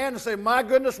wring his hand and say, my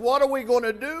goodness, what are we going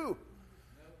to do?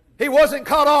 He wasn't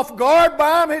caught off guard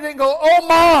by him. He didn't go, oh,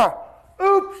 my,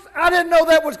 oops, I didn't know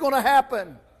that was going to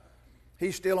happen.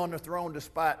 He's still on the throne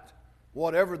despite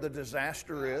whatever the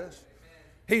disaster is.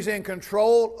 He's in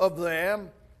control of them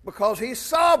because he's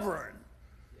sovereign.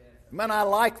 Man, I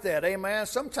like that, amen.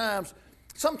 Sometimes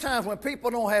when people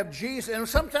don't have Jesus, and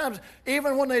sometimes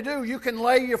even when they do, you can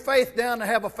lay your faith down to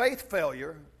have a faith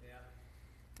failure. Yeah.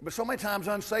 But so many times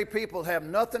unsaved people have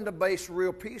nothing to base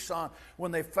real peace on.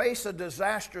 When they face a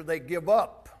disaster, they give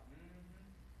up.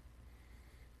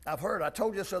 I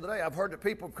told you this the other day, I've heard that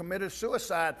people have committed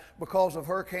suicide because of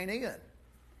Hurricane Ian.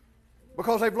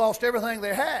 Because they've lost everything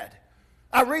they had.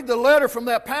 I read the letter from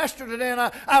that pastor today, and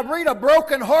I read a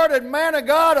broken-hearted man of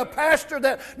God, a pastor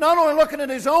that not only looking at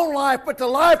his own life, but the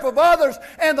life of others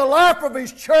and the life of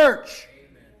his church.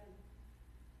 Amen.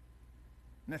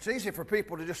 And it's easy for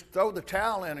people to just throw the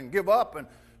towel in and give up, and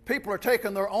people are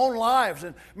taking their own lives.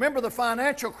 And remember the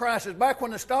financial crisis, back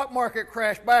when the stock market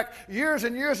crashed back years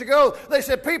and years ago, they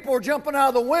said people were jumping out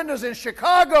of the windows in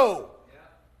Chicago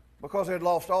because they'd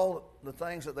lost all the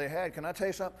things that they had. Can I tell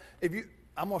you something?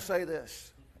 I'm going to say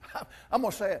this. I'm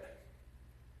going to say it.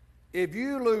 If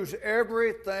you lose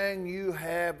everything you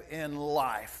have in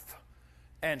life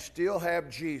and still have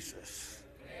Jesus,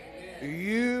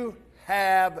 you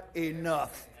have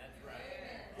enough.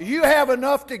 You have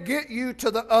enough to get you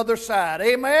to the other side.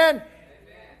 Amen?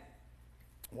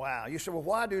 Wow. You say, well,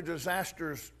 why do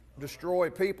disasters destroy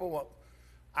people? Well,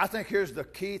 I think here's the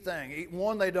key thing.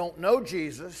 One, they don't know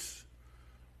Jesus,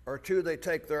 or two, they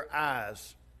take their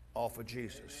eyes off of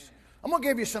Jesus. I'm going to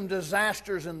give you some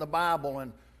disasters in the Bible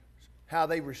and how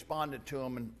they responded to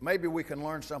them, and maybe we can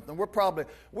learn something.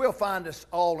 We'll find this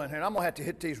all in here. And I'm going to have to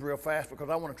hit these real fast because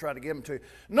I want to try to give them to you.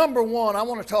 Number one, I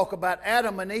want to talk about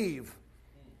Adam and Eve.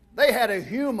 They had a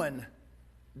human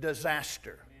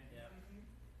disaster.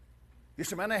 You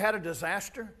see, man, they had a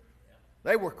disaster.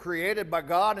 They were created by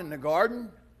God in the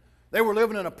garden. They were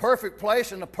living in a perfect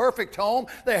place, in a perfect home.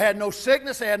 They had no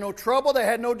sickness. They had no trouble. They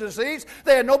had no disease.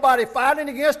 They had nobody fighting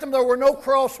against them. There were no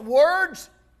cross words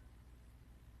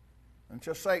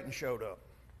until Satan showed up.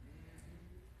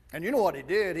 And you know what he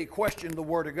did? He questioned the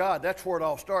Word of God. That's where it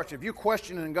all starts. If you're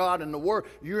questioning God and the Word,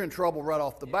 you're in trouble right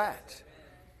off the bat.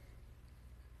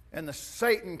 And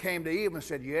Satan came to Eve and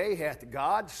said, Yea, hath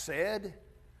God said?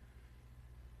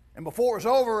 And before it was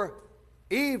over,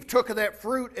 Eve took of that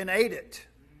fruit and ate it.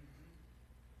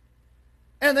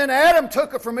 And then Adam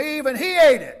took it from Eve and he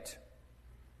ate it.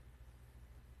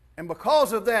 And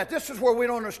because of that, this is where we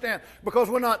don't understand, because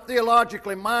we're not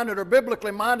theologically minded or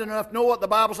biblically minded enough to know what the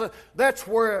Bible says, that's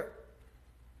where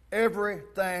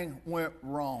everything went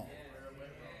wrong.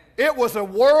 It was a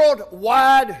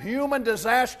worldwide human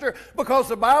disaster, because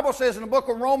the Bible says in the book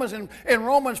of Romans, in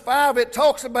Romans 5, it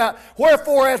talks about,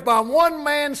 wherefore as by one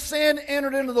man sin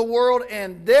entered into the world,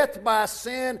 and death by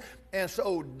sin, and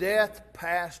so death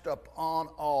passed upon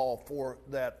all, for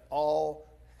that all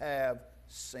have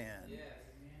sinned. Yes.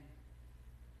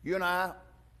 You and I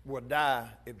will die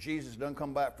if Jesus doesn't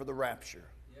come back for the rapture,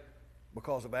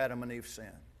 because of Adam and Eve's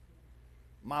sin.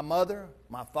 My mother,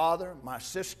 my father, my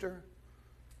sister,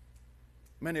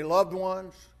 many loved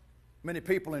ones, many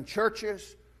people in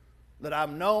churches that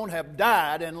I've known have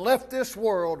died and left this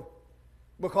world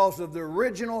because of the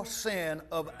original sin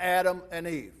of Adam and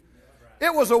Eve.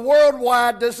 It was a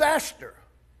worldwide disaster.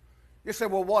 You say,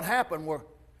 well, what happened? Well,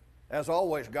 as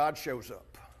always, God shows up.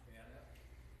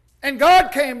 And God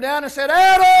came down and said,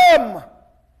 Adam!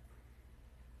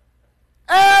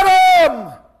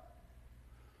 Adam!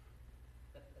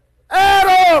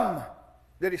 Adam!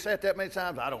 Did he say it that many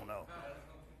times? I don't know.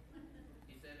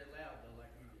 He said it loud, though,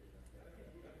 like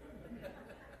you did.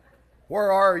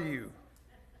 Where are you?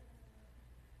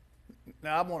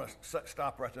 Now, I want to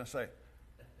stop right there and say,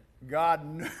 God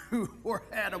knew where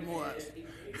Adam was.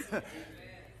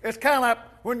 It's kind of like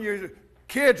when your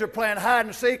kids are playing hide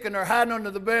and seek and they're hiding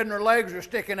under the bed and their legs are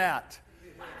sticking out.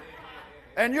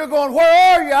 And you're going,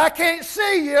 where are you? I can't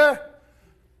see you.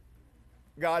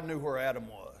 God knew where Adam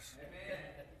was.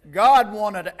 God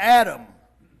wanted Adam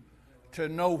to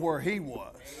know where he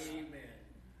was.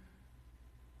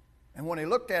 And when he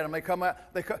looked at him, they come out.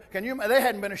 They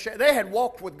hadn't been ashamed. They had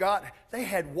walked with God. They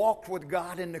had walked with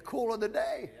God in the cool of the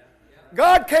day.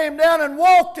 God came down and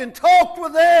walked and talked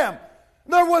with them.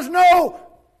 There was no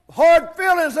hard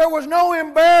feelings. There was no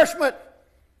embarrassment.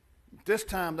 This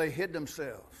time they hid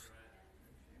themselves.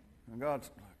 And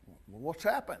God's like, well, what's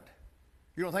happened?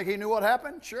 You don't think he knew what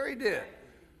happened? Sure he did.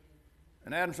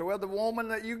 And Adam said, well, the woman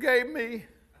that you gave me,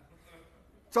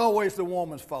 it's always the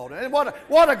woman's fault. And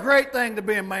what a great thing to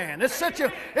be a man. It's such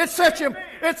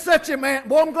a man.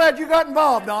 Boy, I'm glad you got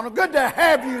involved, Donald. Good to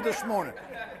have you this morning.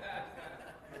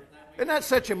 Isn't that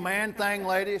such a man thing,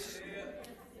 ladies?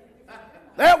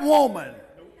 That woman.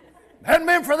 Hadn't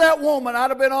been for that woman, I'd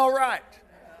have been all right.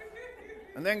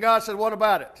 And then God said, what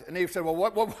about it? And Eve said, well,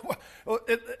 what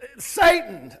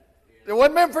Satan. It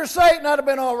wasn't meant for Satan, I'd have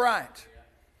been all right.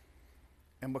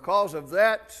 And because of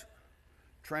that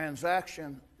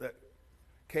transaction that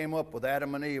came up with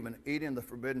Adam and Eve and eating the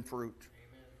forbidden fruit,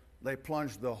 they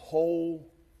plunged the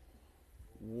whole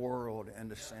world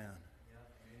into sin.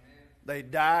 They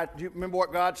died. Do you remember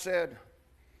what God said?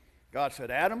 God said,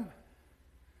 Adam,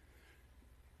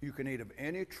 you can eat of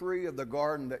any tree of the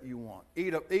garden that you want.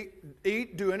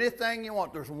 Eat, do anything you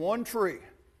want. There's one tree.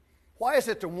 Why is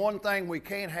it the one thing we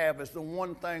can't have is the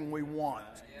one thing we want?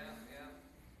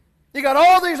 You got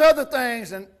all these other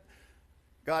things, and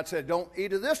God said, don't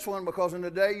eat of this one, because in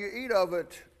the day you eat of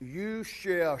it, you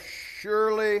shall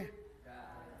surely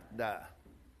die.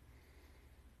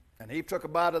 And Eve took a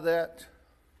bite of that,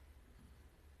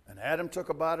 and Adam took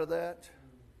a bite of that,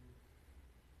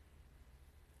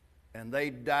 and they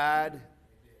died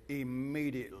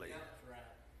immediately.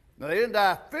 Now, they didn't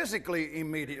die physically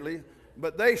immediately,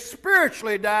 but they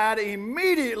spiritually died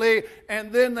immediately,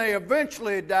 and then they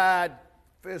eventually died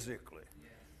physically.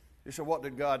 You said, what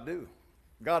did God do?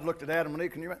 God looked at Adam and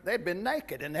Eve. They'd been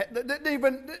naked, and it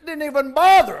didn't even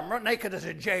bother them. Naked as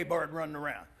a jaybird running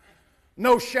around.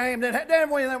 No shame.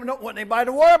 Wasn't anybody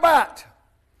to worry about.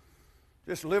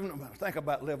 Just living. Think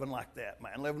about living like that,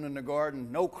 man. Living in the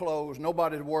garden, no clothes,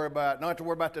 nobody to worry about. Not have to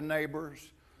worry about the neighbors.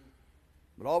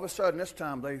 But all of a sudden, this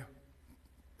time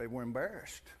they were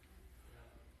embarrassed,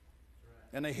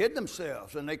 and they hid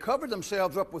themselves, and they covered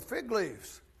themselves up with fig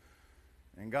leaves.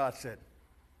 And God said,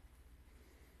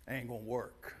 ain't going to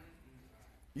work.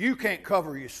 You can't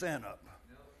cover your sin up.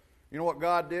 You know what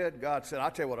God did? God said,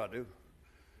 I'll tell you what I'll do.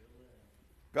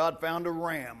 God found a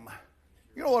ram.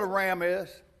 You know what a ram is?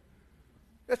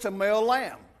 It's a male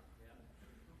lamb.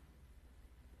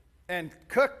 And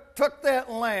took that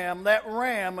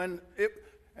ram, and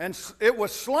it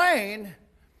was slain,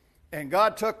 and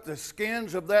God took the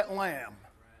skins of that lamb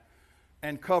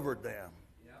and covered them.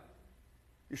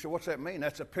 You say, what's that mean?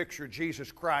 That's a picture of Jesus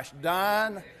Christ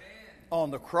dying on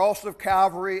the cross of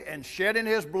Calvary and shedding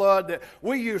His blood. That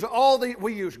we use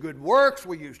we use good works,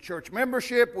 we use church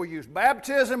membership, we use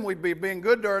baptism, we be being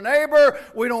good to our neighbor,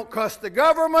 we don't cuss the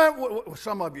government.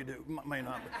 Some of you do, may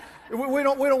not. We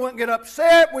don't want to get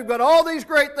upset. We've got all these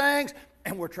great things,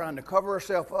 and we're trying to cover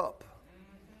ourselves up.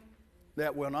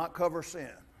 That will not cover sin.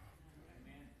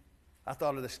 I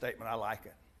thought of this statement. I like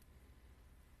it.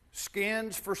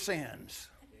 Skins for sins.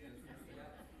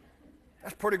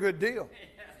 That's a pretty good deal.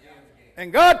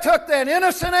 And God took that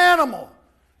innocent animal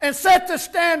and set the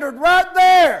standard right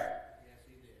there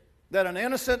that an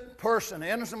innocent person,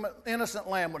 innocent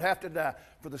lamb would have to die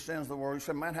for the sins of the world. You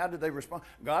said, man, how did they respond?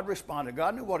 God responded.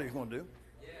 God knew what He was going to do.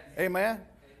 Amen?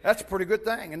 That's a pretty good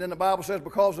thing. And then the Bible says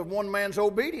because of one man's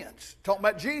obedience, talking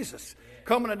about Jesus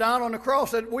coming down on the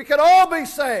cross, that we could all be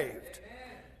saved.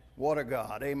 What a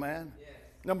God. Amen?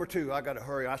 Number 2, I got to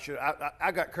hurry.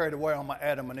 I got carried away on my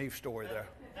Adam and Eve story there.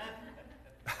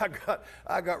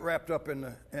 I got wrapped up in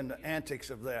the antics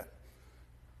of that.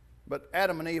 But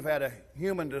Adam and Eve had a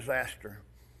human disaster.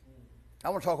 I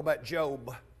want to talk about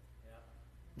Job.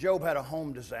 Job had a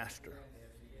home disaster.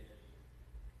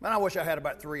 Man, I wish I had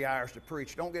about 3 hours to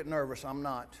preach. Don't get nervous, I'm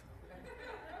not.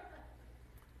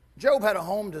 Job had a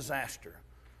home disaster.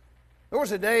 There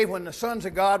was a day when the sons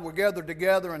of God were gathered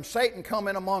together and Satan come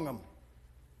in among them.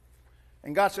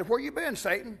 And God said, where you been,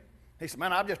 Satan? He said,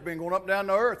 man, I've just been going up and down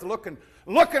the earth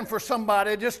looking for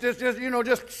somebody, just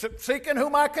seeking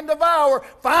whom I can devour,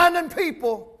 finding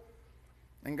people.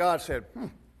 And God said,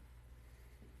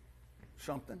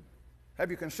 something.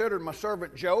 Have you considered my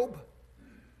servant Job?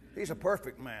 He's a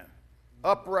perfect man,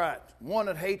 upright, one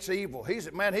that hates evil. He's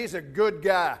a good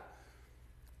guy.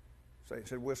 So he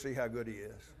said, we'll see how good he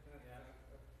is.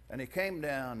 And he came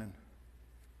down and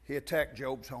he attacked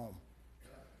Job's home.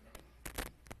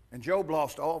 And Job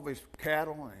lost all of his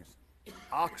cattle and his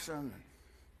oxen. And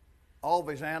all of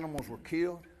his animals were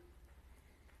killed.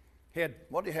 He had,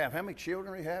 what did he have? How many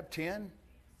children did he have? 10?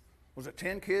 Was it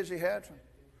 10 kids he had?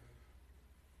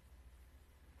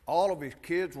 All of his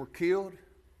kids were killed.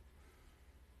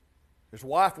 His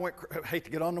wife went, I hate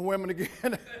to get on the women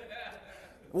again.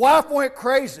 Wife went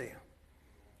crazy.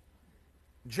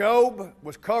 Job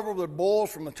was covered with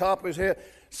boils from the top of his head,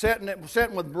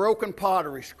 sitting with broken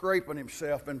pottery, scraping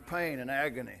himself in pain and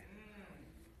agony.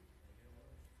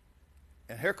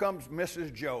 And here comes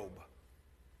Mrs. Job.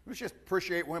 Let's just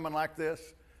appreciate women like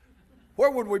this. Where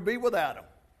would we be without them?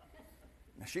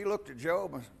 And she looked at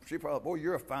Job and she thought, boy,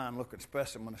 you're a fine-looking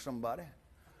specimen of somebody.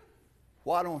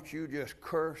 Why don't you just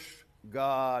curse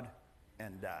God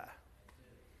and die?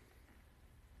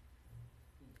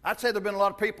 I'd say there have been a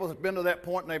lot of people that have been to that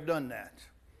point and they've done that.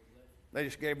 They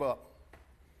just gave up.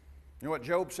 You know what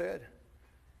Job said?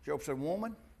 Job said,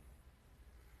 woman,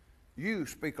 you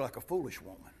speak like a foolish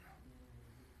woman.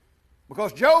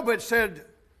 Because Job had said,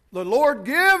 the Lord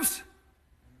gives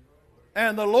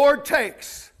and the Lord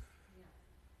takes.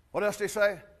 What else did he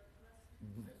say?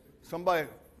 Somebody,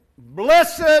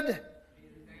 blessed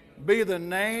be the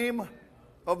name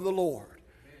of the Lord.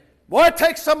 Boy, it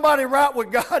takes somebody right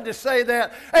with God to say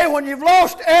that. Hey, when you've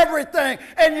lost everything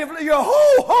and your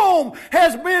whole home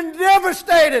has been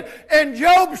devastated, and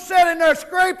Job's sitting there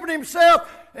scraping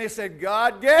himself, and he said,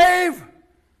 God gave.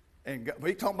 And God,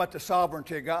 he's talking about the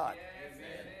sovereignty of God.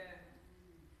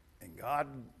 And God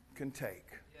can take.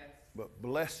 But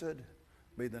blessed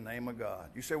be the name of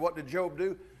God. You say, what did Job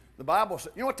do? The Bible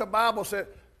said, you know what the Bible said?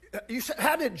 You said,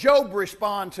 how did Job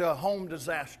respond to a home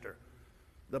disaster?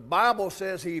 The Bible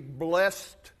says he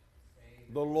blessed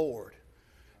the Lord.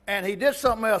 And he did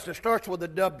something else. It starts with a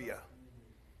W.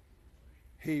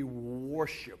 He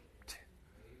worshiped.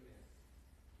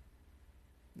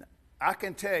 Now, I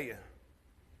can tell you,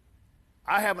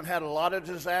 I haven't had a lot of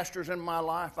disasters in my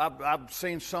life. I've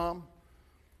seen some.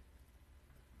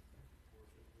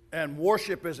 And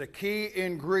worship is a key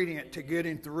ingredient to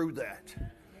getting through that.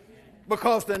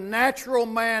 Because the natural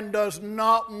man does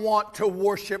not want to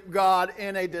worship God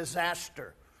in a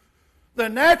disaster. The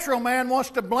natural man wants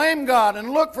to blame God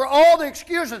and look for all the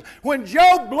excuses. When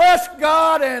Job blessed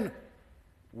God and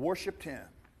worshiped Him,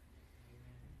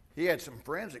 he had some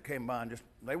friends that came by and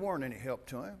they weren't any help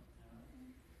to him.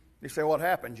 You say, what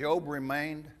happened? Job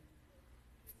remained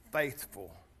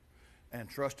faithful and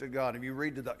trusted God. If you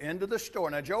read to the end of the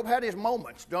story, now Job had his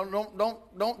moments. Don't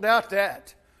doubt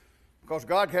that. Because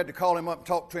God had to call him up and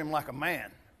talk to him like a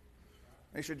man.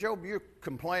 He said, Job, you're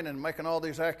complaining and making all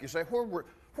these accusations.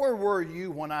 Where were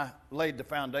you when I laid the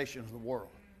foundations of the world?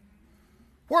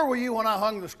 Where were you when I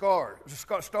hung the stars?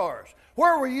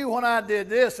 Where were you when I did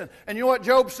this? And you know what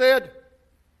Job said?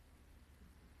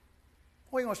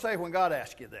 What are you going to say when God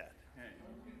asks you that?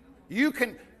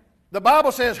 The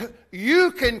Bible says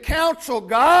you can counsel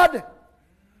God.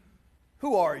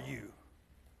 Who are you?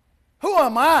 Who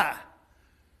am I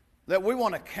that we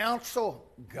want to counsel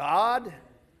God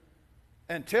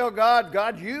and tell God,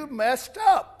 God, you messed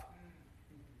up?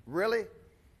 Really?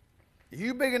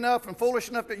 You big enough and foolish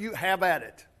enough that you have at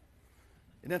it.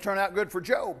 It didn't turn out good for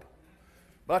Job.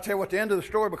 But I'll tell you what, the end of the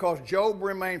story, because Job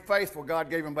remained faithful, God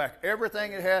gave him back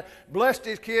everything he had, blessed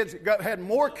his kids, had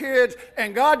more kids,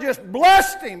 and God just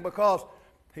blessed him because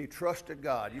he trusted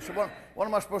God. You said, what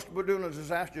am I supposed to do in a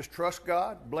disaster? Just trust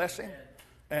God, bless him,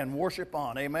 and worship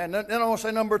on. Amen. Then I want to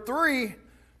say number 3.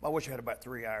 I wish I had about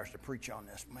 3 hours to preach on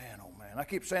this. Man, oh man. I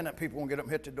keep saying that people won't get up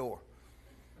and hit the door.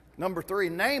 Number 3,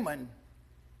 Naaman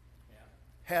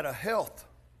had a health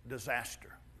disaster.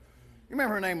 You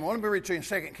remember her name? Let me read to you in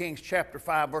 2 Kings chapter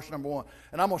 5, verse number 1.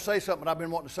 And I'm going to say something that I've been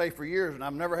wanting to say for years, and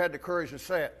I've never had the courage to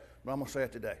say it, but I'm going to say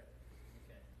it today.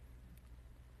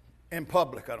 In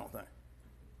public, I don't think.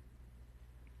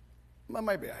 Well,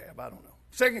 maybe I have. I don't know.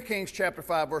 2 Kings chapter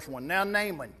 5, verse 1. Now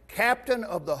Naaman, captain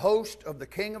of the host of the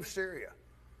king of Syria,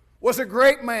 was a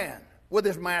great man with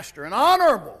his master and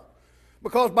honorable,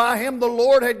 because by him the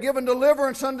Lord had given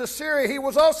deliverance unto Syria. He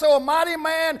was also a mighty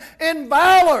man in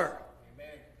valor.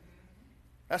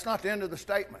 That's not the end of the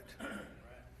statement.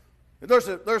 There's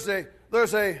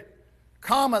a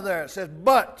comma there. It says,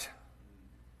 but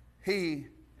he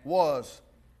was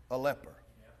a leper.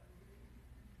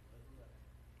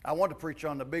 I want to preach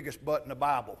on the biggest but in the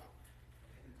Bible.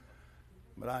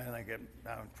 But I think it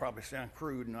would probably sound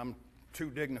crude, and I'm too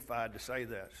dignified to say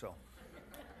that. So,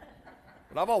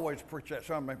 but I've always preached that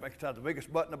sermon, make it the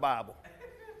biggest but in the Bible.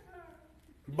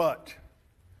 But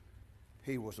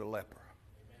he was a leper.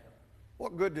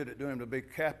 What good did it do him to be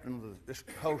captain of this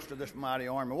host of this mighty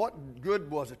army? What good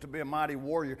was it to be a mighty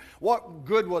warrior? What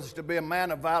good was it to be a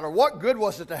man of valor? What good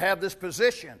was it to have this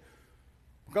position?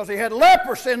 Because he had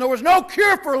leprosy, and there was no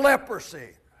cure for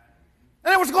leprosy.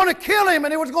 And it was going to kill him,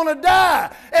 and he was going to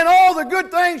die. And all the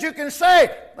good things you can say.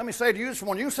 Let me say to you this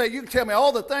morning, you can tell me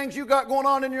all the things you got going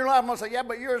on in your life. I'm going to say, yeah,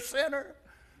 but you're a sinner.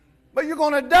 But you're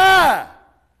going to die.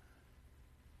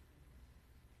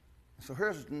 So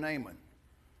here's Naaman.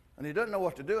 And he doesn't know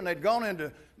what to do. And they'd gone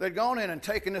in and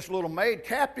taken this little maid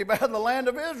captive out of the land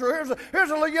of Israel. Here's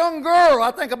a little young girl. I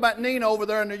think about Nina over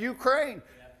there in the Ukraine.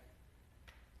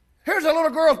 Here's a little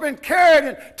girl who's been carried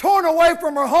and torn away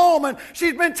from her home, and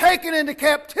she's been taken into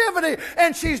captivity,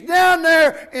 and she's down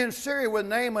there in Syria with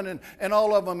Naaman and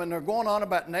all of them, and they're going on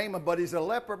about Naaman, but he's a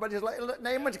leper, but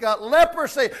Naaman's got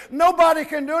leprosy. Nobody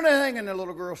can do anything. And the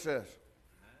little girl says,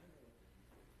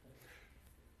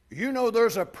 you know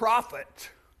there's a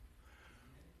prophet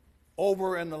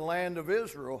over in the land of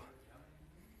Israel.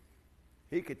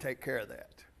 He could take care of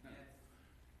that.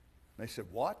 They said,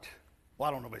 what? Well,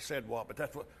 I don't know if they said what, but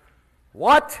that's what.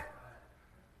 What?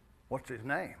 What's his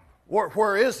name?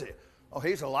 Where is he? Oh,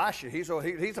 he's Elisha. He's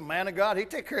a man of God. He'd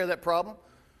take care of that problem.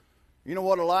 You know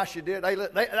what Elisha did? They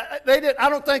did. I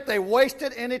don't think they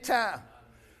wasted any time.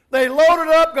 They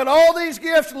loaded up, got all these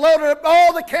gifts, loaded up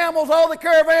all the camels, all the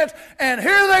caravans, and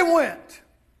here they went.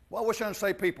 Well, I wish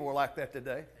unsaved people were like that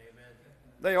today.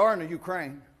 They are in the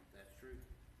Ukraine. That's true.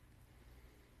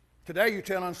 Today you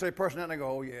tell an unsaved person that and they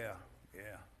go, oh yeah.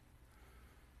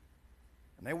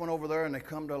 And they went over there and they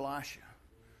come to Elisha.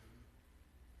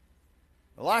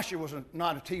 Elisha was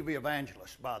not a TV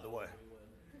evangelist, by the way.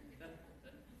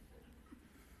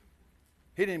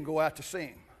 He didn't even go out to see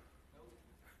him.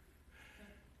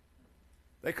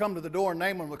 They come to the door and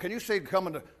Naaman, can you see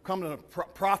come to the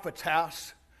prophet's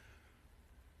house?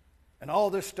 And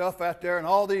all this stuff out there, and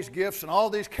all these gifts, and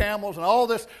all these camels, and all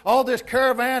this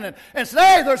caravan, and say,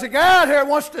 hey, there's a guy out here that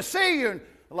wants to see you. And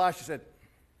Elisha said,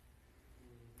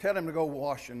 tell him to go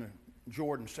wash in the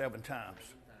Jordan 7 times.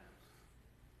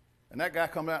 And that guy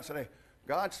come out and said, hey,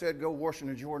 God said go wash in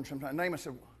the Jordan 7 times. Naaman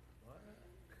said,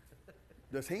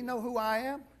 does he know who I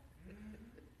am?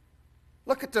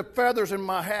 Look at the feathers in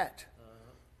my hat.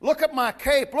 Look at my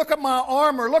cape. Look at my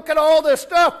armor. Look at all this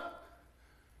stuff.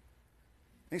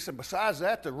 He said, besides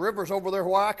that, the rivers over there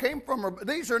where I came from,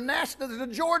 these are nasty. The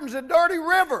Jordan's a dirty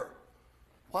river.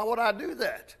 Why would I do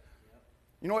that?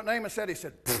 You know what Naaman said? He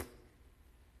said,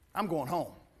 I'm going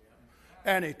home.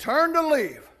 And he turned to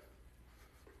leave.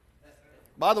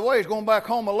 By the way, he's going back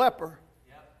home a leper.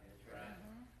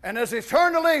 And as he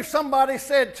turned to leave, somebody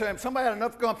said to him, somebody had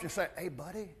enough gumption to say, hey,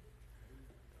 buddy.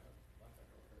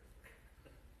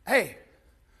 Hey,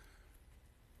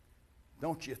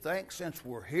 don't you think since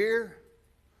we're here,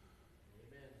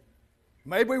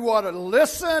 maybe we ought to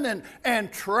listen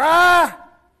and try?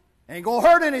 Ain't going to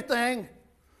hurt anything.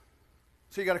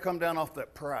 So you got to come down off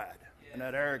that pride and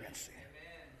that arrogancy.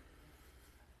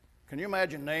 Can you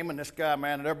imagine naming this guy,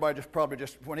 man, and everybody just probably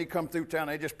just, when he come through town,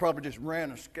 they just probably just ran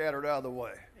and scattered out of the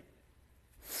way.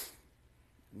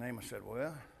 Naaman said,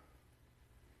 well,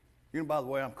 you know, by the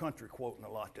way, I'm country quoting a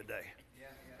lot today.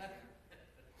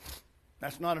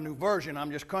 That's not a new version, I'm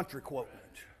just country quoting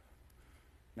it.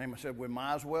 Naaman said, we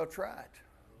might as well try it.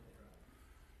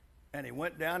 And he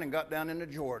went down and got down into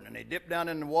Jordan, and he dipped down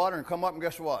in the water and come up, and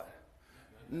guess what?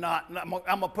 I'm going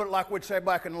to put it like we'd say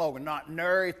back in Logan, not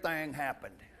nary thing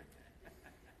happened.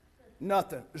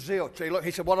 Nothing. Zilch. He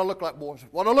said, what do I look like, boys?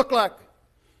 What do I look like?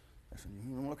 I said,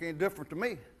 you don't look any different to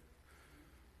me.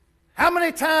 How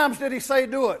many times did he say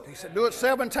do it? He said, do it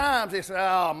 7 times. He said,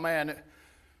 oh, man,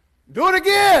 do it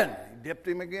again. He dipped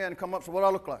him again, come up, said, what do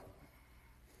I look like?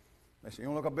 They said, you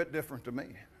don't look a bit different to me.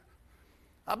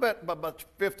 I bet by about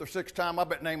the 5th or 6th time, I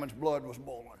bet Naaman's blood was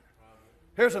boiling.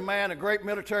 Here's a man, a great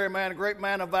military man, a great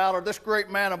man of valor, this great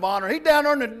man of honor. He's down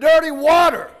there in the dirty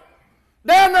water.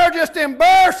 Down there just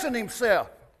embarrassing himself.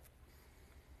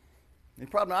 He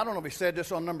probably, I don't know if he said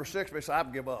this on number 6, but he said, I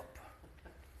give up.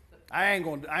 I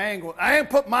ain't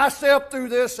put myself through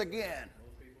this again.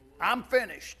 I'm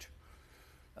finished.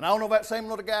 And I don't know if that same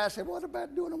little guy said, what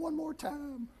about doing it one more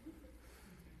time?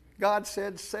 God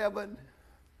said 7.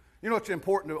 You know it's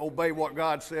important to obey what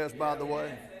God says, by the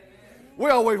way.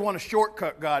 We always want to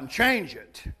shortcut God and change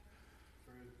it.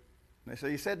 They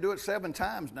said, he said, do it 7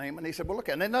 times, Naaman. He said, well, look,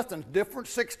 and then nothing's different.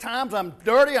 6 times, I'm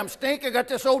dirty, I'm stinky, I got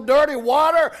this old dirty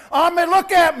water on me,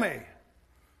 look at me.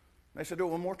 They said, do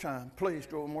it one more time. Please,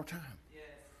 do it one more time. Yes.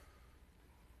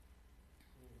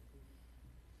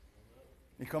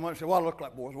 He come up and said, what do I look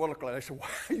like, boys? What do I look like? They said,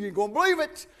 well, you ain't going to believe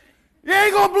it. You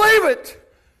ain't going to believe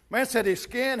it. Man said his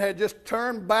skin had just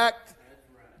turned back,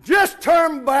 just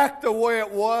turned back the way it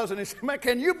was. And he said, man,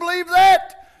 can you believe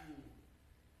that?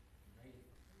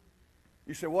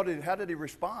 You say, how did he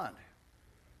respond?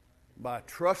 By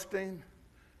trusting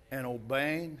and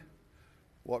obeying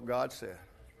what God said.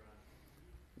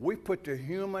 We put the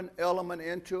human element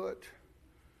into it,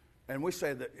 and we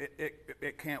say that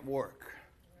it can't work.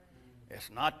 It's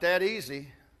not that easy.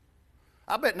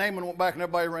 I bet Naaman went back and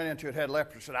everybody ran into it, had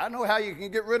leprosy. Said, I know how you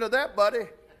can get rid of that, buddy.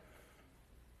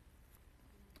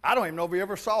 I don't even know if he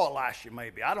ever saw Elisha,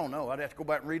 maybe. I don't know. I'd have to go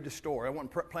back and read the story. I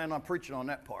wasn't planning on preaching on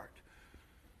that part.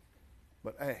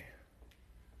 But hey,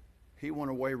 he went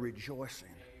away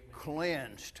rejoicing,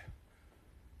 cleansed,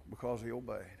 because he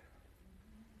obeyed.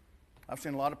 I've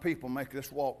seen a lot of people make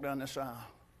this walk down this aisle.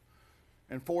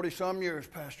 In 40-some years,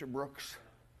 Pastor Brooks,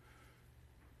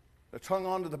 that's hung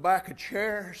onto the back of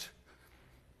chairs.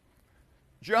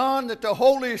 John, that the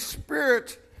Holy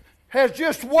Spirit has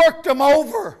just worked them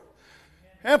over.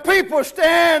 And people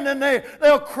stand and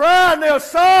they'll cry and they'll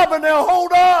sob and they'll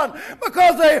hold on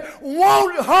because they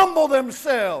won't humble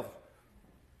themselves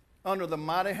under the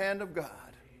mighty hand of God.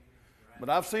 But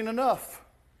I've seen enough.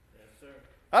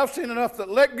 I've seen enough that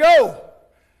let go.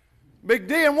 Big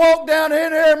D and walk down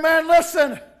in here, man,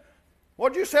 listen.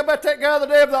 What'd you say about that guy the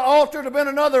day of the altar? It'd have been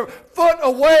another foot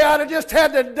away. I'd have just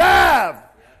had to dive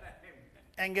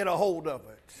and get a hold of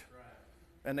it.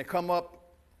 And they come up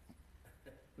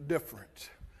different.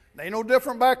 They ain't no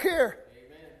different back here.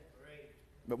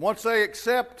 But once they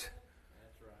accept,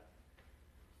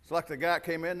 it's like the guy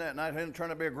came in that night and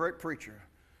turned to be a great preacher.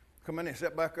 Come in, he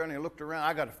sat back there and he looked around.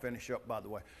 I got to finish up, by the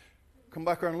way. Come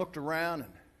back there and looked around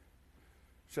and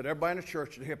said, everybody in the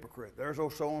church is a hypocrite. There's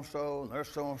old so-and-so, and there's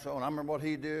so-and-so, and I remember what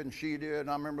he did and she did, and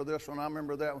I remember this one, I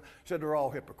remember that one. Said they're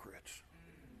all hypocrites.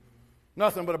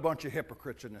 Nothing but a bunch of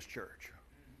hypocrites in this church.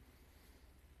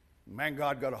 Man,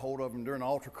 God got a hold of him during the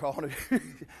altar call.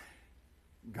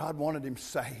 God wanted him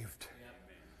saved.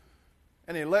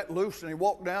 And he let loose and he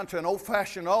walked down to an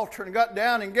old-fashioned altar and got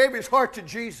down and gave his heart to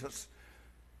Jesus.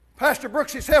 Pastor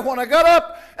Brooks, he said, when I got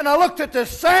up and I looked at the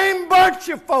same bunch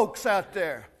of folks out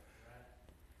there,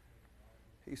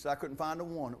 he said, I couldn't find a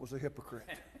one that was a hypocrite.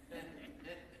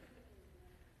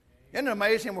 Isn't it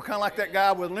amazing? We're kind of like that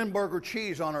guy with Limburger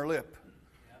cheese on her lip.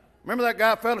 Remember that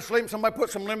guy fell asleep and somebody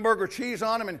put some Limburger cheese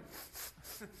on him and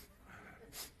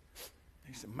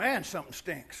he said, man, something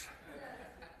stinks.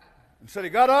 And so he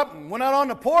got up and went out on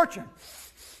the porch and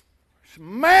said,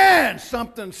 man,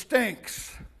 something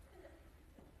stinks.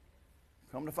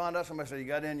 Come to find out, somebody said, you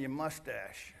got in your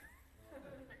mustache.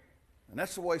 And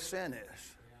that's the way sin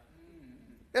is.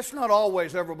 It's not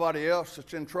always everybody else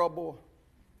that's in trouble.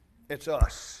 It's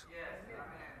us.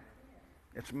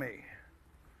 It's me.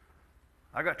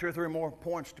 I got 2 or 3 more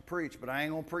points to preach, but I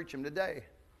ain't going to preach them today.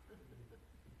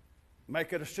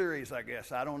 Make it a series, I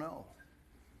guess. I don't know.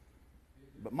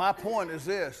 But my point is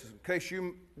this, in case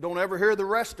you don't ever hear the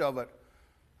rest of it,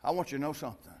 I want you to know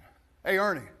something. Hey,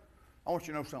 Ernie, I want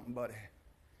you to know something, buddy.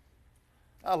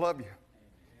 I love you.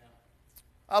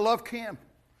 I love Kim.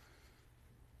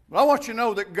 But I want you to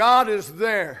know that God is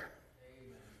there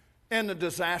in the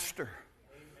disaster.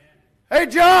 Hey,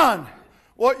 John,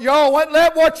 what you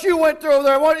went through over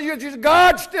there,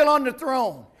 God's still on the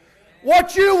throne.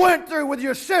 What you went through with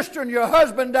your sister and your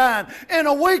husband dying in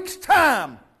a week's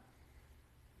time,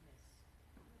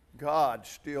 God's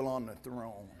still on the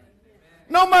throne.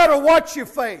 No matter what you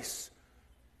face,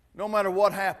 no matter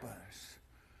what happens,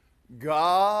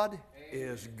 God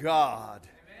is God.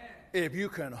 If you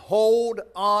can hold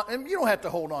on, and you don't have to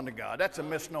hold on to God. That's a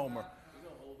misnomer.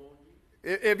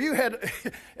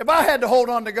 If I had to hold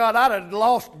on to God, I'd have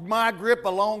lost my grip a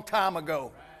long time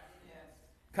ago.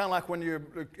 Kind of like when you're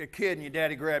a kid and your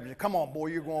daddy grabs you. Come on, boy,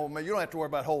 you're going with me. You don't have to worry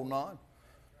about holding on.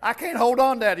 I can't hold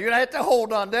on, Daddy. You don't have to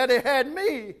hold on. Daddy had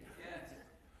me.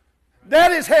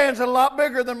 Daddy's hands are a lot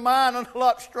bigger than mine and a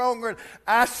lot stronger.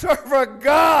 I serve a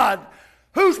God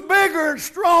who's bigger and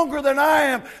stronger than I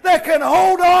am, that can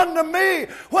hold on to me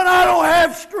when I don't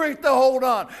have strength to hold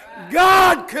on.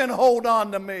 God can hold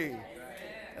on to me.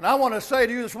 And I want to say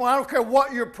to you this morning, I don't care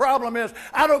what your problem is.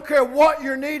 I don't care what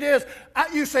your need is.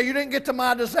 You say, you didn't get to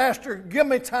my disaster. Give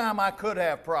me time, I could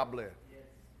have probably.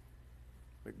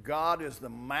 But God is the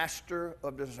master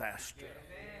of disaster.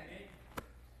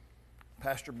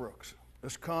 Pastor Brooks,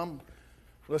 let's come.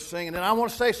 Let's sing. And then I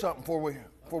want to say something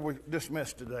before we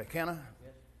dismiss today. Can I?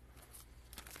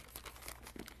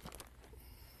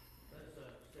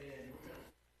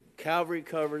 Calvary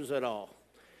covers it all.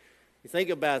 You think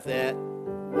about that.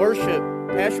 Worship,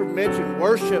 Pastor mentioned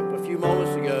worship a few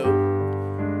moments ago.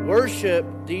 Worship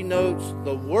denotes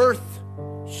the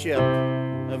worthship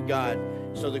of God.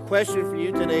 So the question for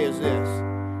you today is this: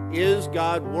 is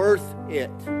God worth it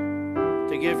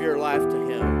to give your life to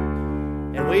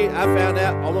Him? And I found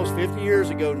out almost 50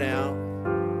 years ago now,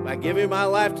 by giving my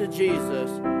life to Jesus,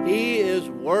 He is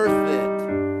worth it.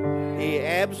 He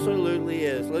absolutely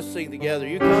is. Let's sing together.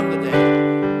 You come today,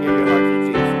 give your heart to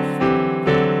Jesus.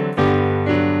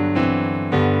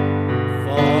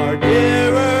 Far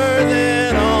dearer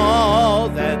than all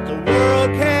that the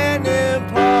world can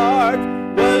impart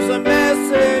was a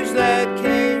message that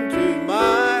came to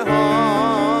my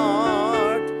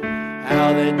heart.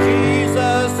 How that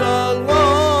Jesus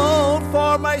alone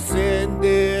for my sin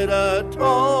did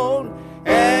atone,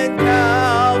 and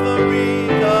Calvary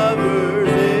covers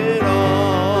it all.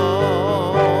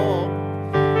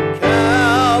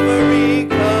 Calvary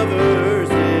covers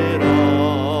it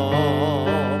all.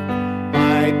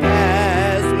 My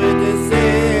past with the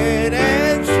sin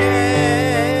and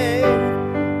shame,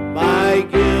 my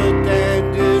guilt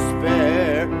and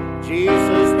despair,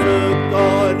 Jesus took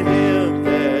on Him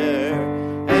there,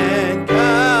 and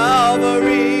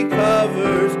Calvary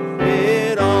covers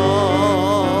it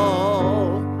all.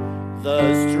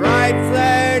 The stripes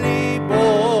that He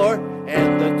bore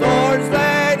and the thorns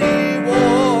that He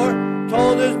wore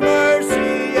told His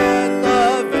mercy and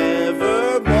love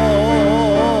evermore.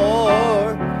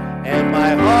 And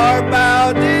my heart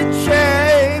bowed in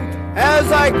shame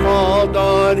as I called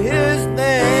on His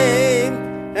name,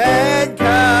 and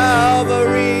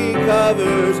Calvary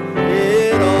covers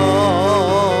it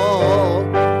all.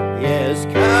 Yes,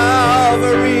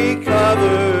 Calvary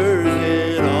covers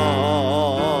it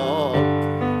all.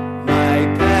 My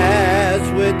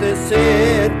past with the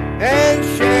sin and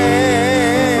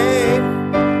shame,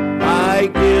 my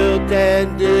guilt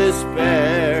and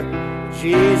despair,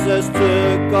 Jesus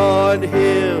took on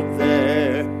Him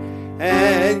there,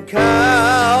 and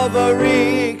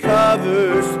Calvary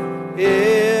covers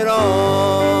it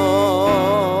all.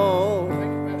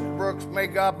 Thank you, Pastor Brooks. May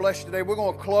God bless you today. We're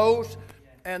going to close.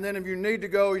 And then if you need to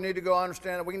go, you need to go. I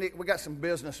understand that we got some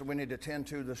business that we need to attend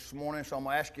to this morning. So I'm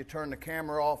going to ask you to turn the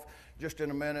camera off just in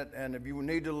a minute. And if you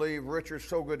need to leave, Richard,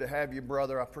 so good to have you,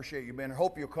 brother. I appreciate you being here.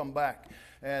 Hope you'll come back.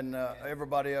 And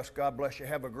everybody else, God bless you.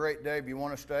 Have a great day. If you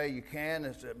want to stay, you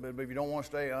can. But if you don't want to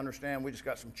stay, I understand. We just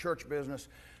got some church business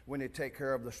we need to take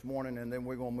care of this morning, and then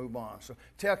we're going to move on. So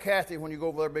tell Kathy when you go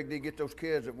over there, Big D, get those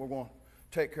kids that we're going to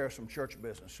take care of some church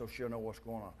business so she'll know what's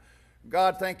going on.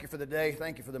 God, thank you for the day.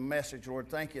 Thank you for the message, Lord.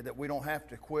 Thank you that we don't have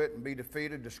to quit and be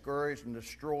defeated, discouraged, and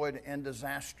destroyed in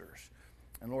disasters.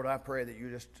 And, Lord, I pray that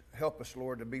you just help us,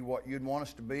 Lord, to be what you'd want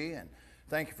us to be. And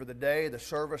thank you for the day, the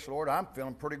service, Lord. I'm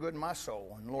feeling pretty good in my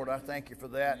soul. And, Lord, I thank you for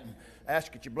that. And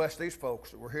ask that you bless these folks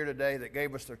that were here today that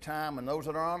gave us their time and those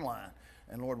that are online.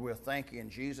 And, Lord, we'll thank you in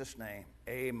Jesus' name.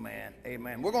 Amen.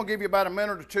 Amen. We're going to give you about a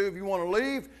minute or two. If you want to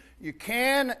leave, you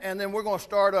can. And then we're going to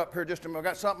start up here just a minute. I've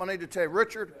got something I need to tell you.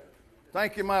 Richard,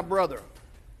 thank you, my brother.